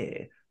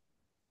square,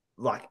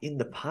 like in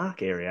the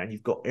park area, and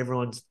you've got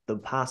the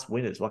past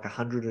winners, like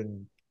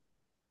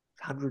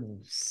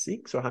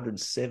 106 or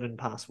 107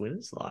 past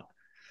winners. Like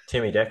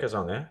Timmy Decker's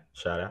on there.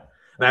 Shout out.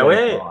 Mate, what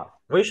a guy.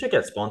 we should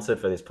get sponsored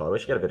for this pod. We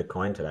should get a bit of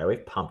coin today.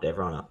 We've pumped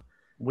everyone up.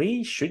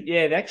 We should,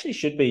 yeah, there actually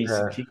should be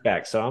some Yeah.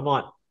 kickbacks. So I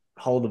might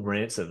hold them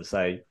ransom,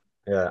 say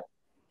Yeah.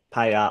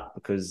 pay up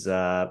because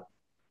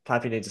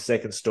Plappy needs a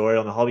second story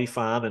on the hobby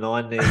farm, and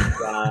I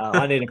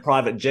need a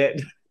private jet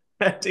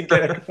to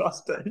get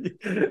across to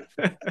you.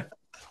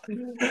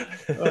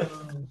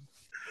 Oh,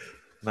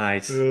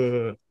 mate.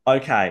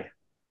 Okay,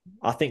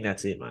 I think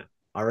that's it, mate.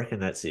 I reckon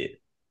that's it.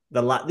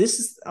 This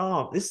is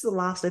the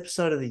last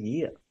episode of the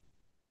year.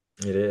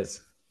 It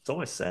is. It's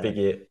almost sad. Big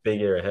year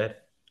ahead.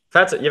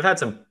 You've had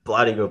some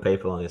bloody good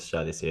people on this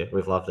show this year.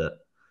 We've loved it.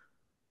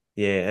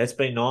 Yeah, it's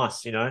been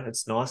nice.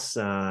 It's nice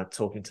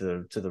talking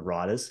to the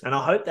writers, and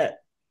I hope that.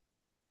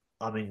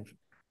 I mean,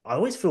 I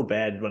always feel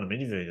bad when I'm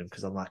interviewing them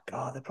because I'm like,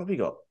 oh, they've probably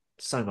got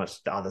so much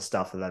other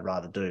stuff that they'd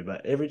rather do.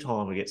 But every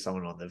time we get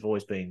someone on, they've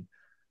always been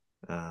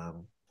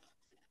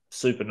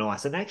super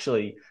nice. And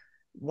actually,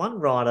 one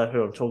writer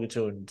who I'm talking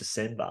to in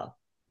December,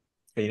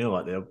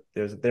 like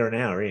they're an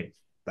hour in,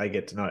 they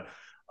get to know.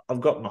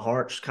 I've got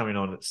Mahorich coming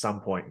on at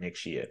some point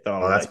next year.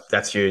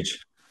 That's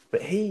huge.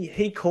 But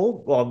he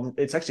called. Well,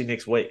 it's actually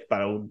next week, but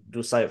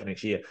we'll say it for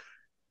next year.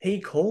 He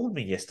called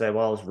me yesterday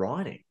while I was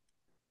writing,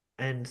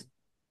 and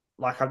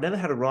like I've never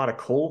had a writer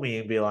call me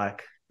and be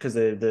like, because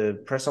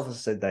the press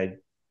officer said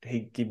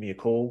he'd give me a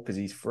call because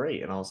he's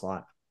free, and I was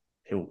like,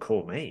 he'll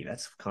call me.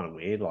 That's kind of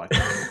weird. Like,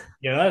 I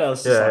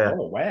was just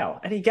oh wow.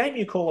 And he gave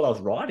me a call while I was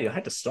writing. I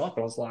had to stop.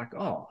 I was like,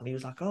 oh, and he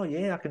was like, oh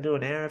yeah, I can do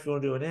an hour if you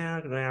want to do an hour.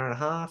 I can do an hour and a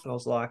half. And I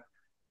was like,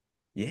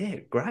 yeah,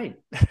 great.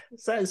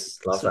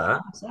 Love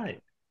that. Say.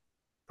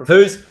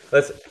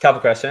 Let's a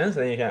couple questions,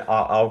 and then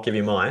I'll give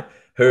you mine.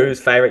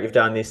 Who's favorite you've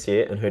done this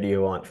year, and who do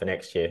you want for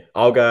next year?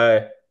 I'll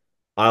go.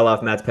 I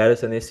love Mads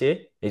Pedersen this year.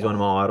 He's one of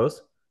my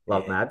idols.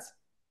 Love Mads.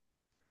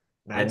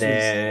 And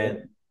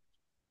then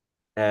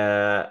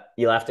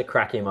you'll have to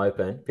crack him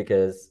open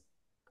because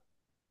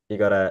you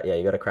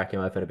gotta crack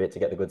him open a bit to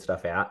get the good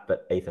stuff out.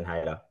 But Ethan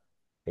Hayter,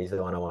 he's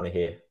the one I want to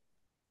hear.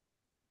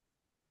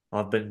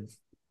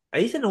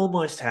 Ethan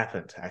almost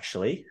happened,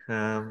 actually.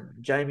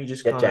 Jamie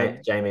just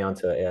Jamie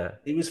onto it, yeah.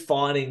 He was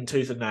fighting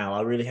tooth and nail. I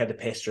really had to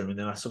pester him, and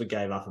then I sort of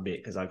gave up a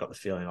bit because I got the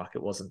feeling like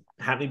it wasn't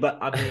happening. But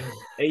I mean,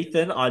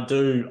 Ethan,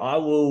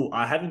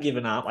 I haven't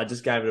given up. I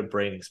just gave it a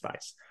breathing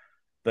space.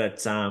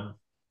 But I'm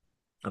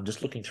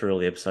just looking through all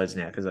the episodes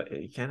now because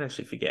you can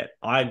actually forget.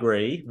 I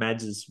agree.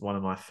 Mads is one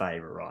of my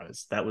favorite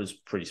writers. That was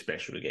pretty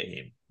special to get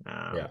him.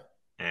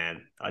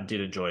 And I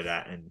did enjoy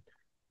that, and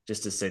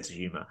just a sense of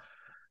humor.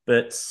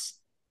 But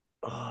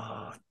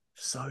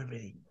so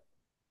many.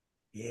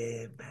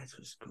 Yeah, Mads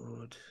was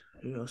good.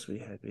 Who else we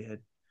had?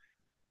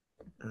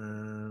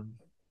 I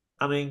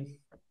mean,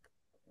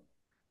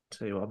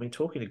 tell you what,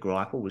 talking to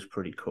Greipel was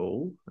pretty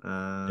cool.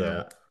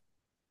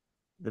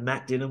 The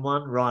Matt Dinham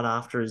one right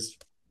after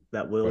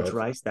that Worlds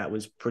race, that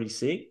was pretty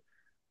sick.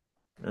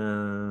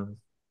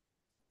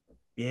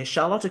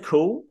 Charlotte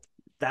Cool,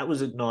 that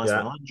was a nice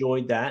one. I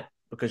enjoyed that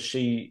because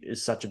she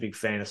is such a big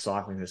fan of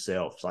cycling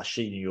herself. Like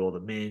she knew all the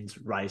men's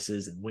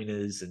races and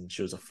winners, and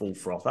she was a full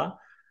frother.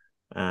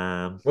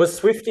 Was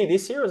Swifty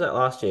this year or was that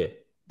last year?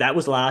 That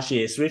was last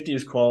year. Swifty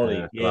was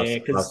quality.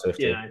 Because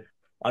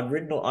I've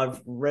read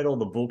all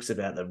the books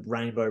about the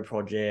Rainbow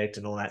Project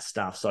and all that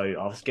stuff. So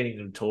I was getting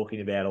them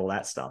talking about all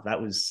that stuff. That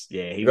was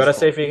You got to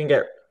see if you can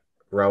get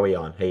Rowie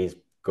on. He's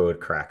good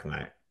crack,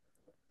 mate.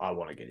 I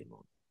want to get him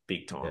on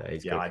big time. Yeah,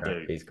 he's good crack.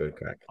 Do. He's good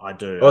crack. I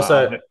do.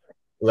 Also,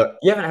 look,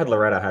 you haven't had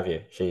Loretta, have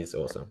you? She's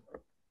awesome.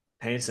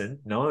 Hanson,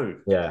 no.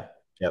 Yeah,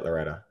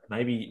 Loretta.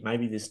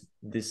 Maybe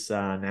this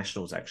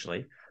Nationals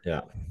actually.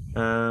 Yeah.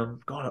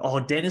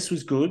 Dennis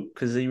was good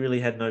because he really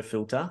had no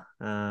filter.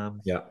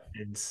 And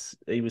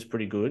he was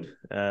pretty good,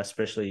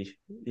 especially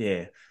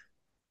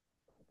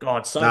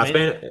God,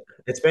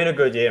 it's been a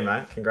good year,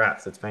 mate.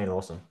 Congrats, it's been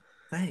awesome.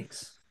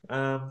 Thanks.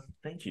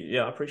 Thank you.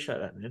 Yeah, I appreciate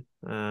that, man.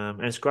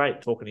 And it's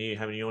great talking to you,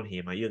 having you on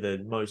here, mate. You're the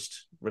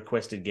most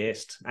requested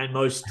guest and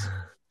most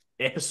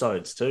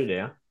episodes too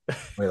now.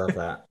 We love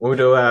that. We've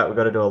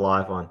got to do a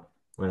live one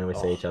when we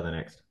see each other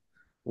next.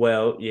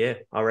 Well, yeah,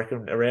 I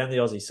reckon around the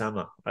Aussie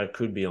summer, I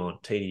could be on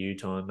TDU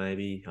time,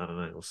 maybe. I don't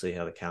know. We'll see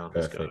how the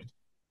calendar's going.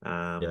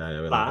 Yeah,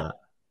 we love But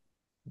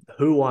that.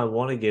 who I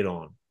want to get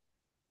on,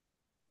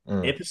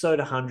 Mm, episode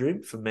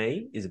 100 for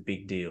me is a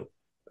big deal,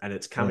 and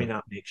it's coming mm.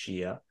 up next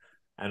year.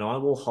 And I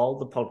will hold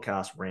the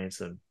podcast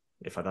ransom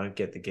if I don't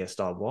get the guest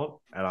I want.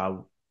 And I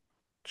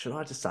should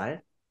I just say it?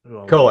 Who I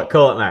want to get?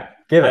 Call it, mate.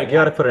 Give it. You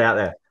got Okay, to put it out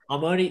there.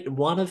 I'm only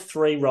one of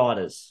three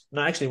writers.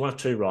 No, actually, one of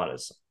two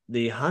writers.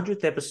 The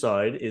 100th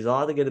episode is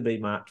either going to be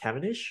Mark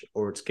Cavendish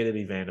or it's going to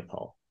be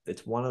Vanderpool.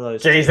 It's one of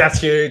those Jeez, two.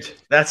 that's huge.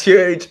 That's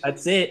huge.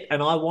 That's it.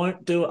 And I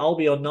won't do it. I'll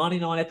be on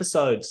 99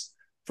 episodes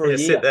for a Yeah,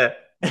 year. sit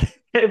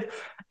there.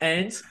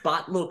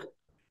 But look,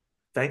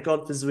 thank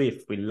God for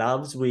Zwift. We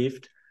love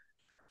Zwift.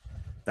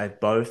 They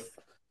both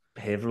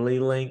heavily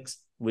linked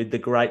with the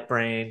great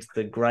brand,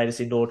 the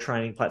greatest indoor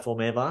training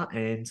platform ever.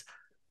 And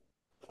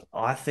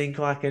I think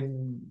I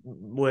can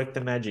work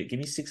the magic. Give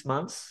me 6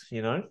 months,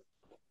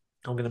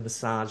 I'm going to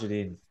massage it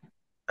in.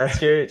 That's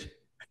huge.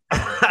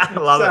 I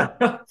love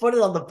it. Put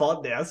it on the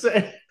pod now. So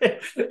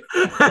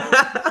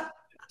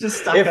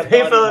just stuck if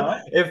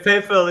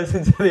people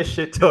listen to this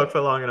shit talk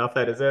for long enough,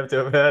 they deserve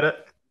to have heard it.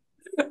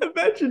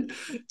 Imagine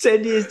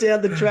 10 years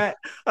down the track,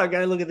 I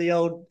go look at the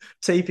old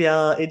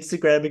TPR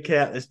Instagram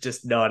account. There's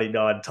just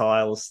 99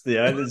 tiles.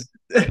 Never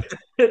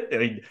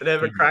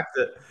cracked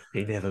it.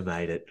 He never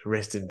made it.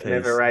 Rest in peace.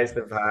 Never raised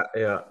the bar.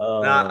 Yeah.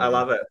 Oh, I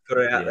love it. Put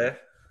it out there.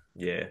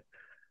 Yeah.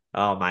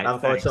 Oh, mate.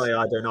 Unfortunately,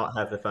 thanks. I do not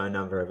have the phone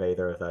number of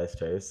either of those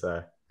two.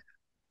 So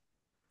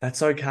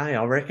That's okay.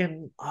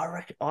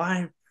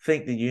 I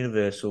think the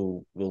universe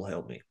will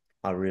help me.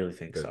 I really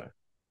think good. so.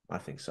 I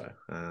think so.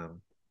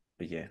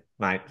 But yeah,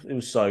 mate, it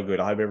was so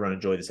good. I hope everyone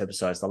enjoyed this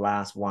episode. It's the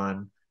last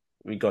one.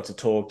 We got to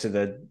talk to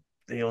the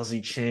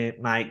Aussie champ,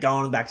 mate.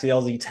 Going back to the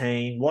Aussie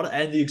team.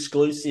 And the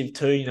exclusive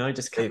too,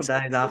 just a couple of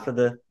days after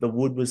the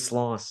wood was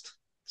sliced.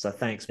 So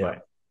thanks, mate.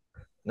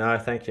 No,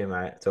 thank you,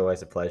 mate. It's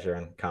always a pleasure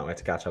and can't wait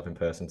to catch up in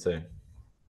person soon.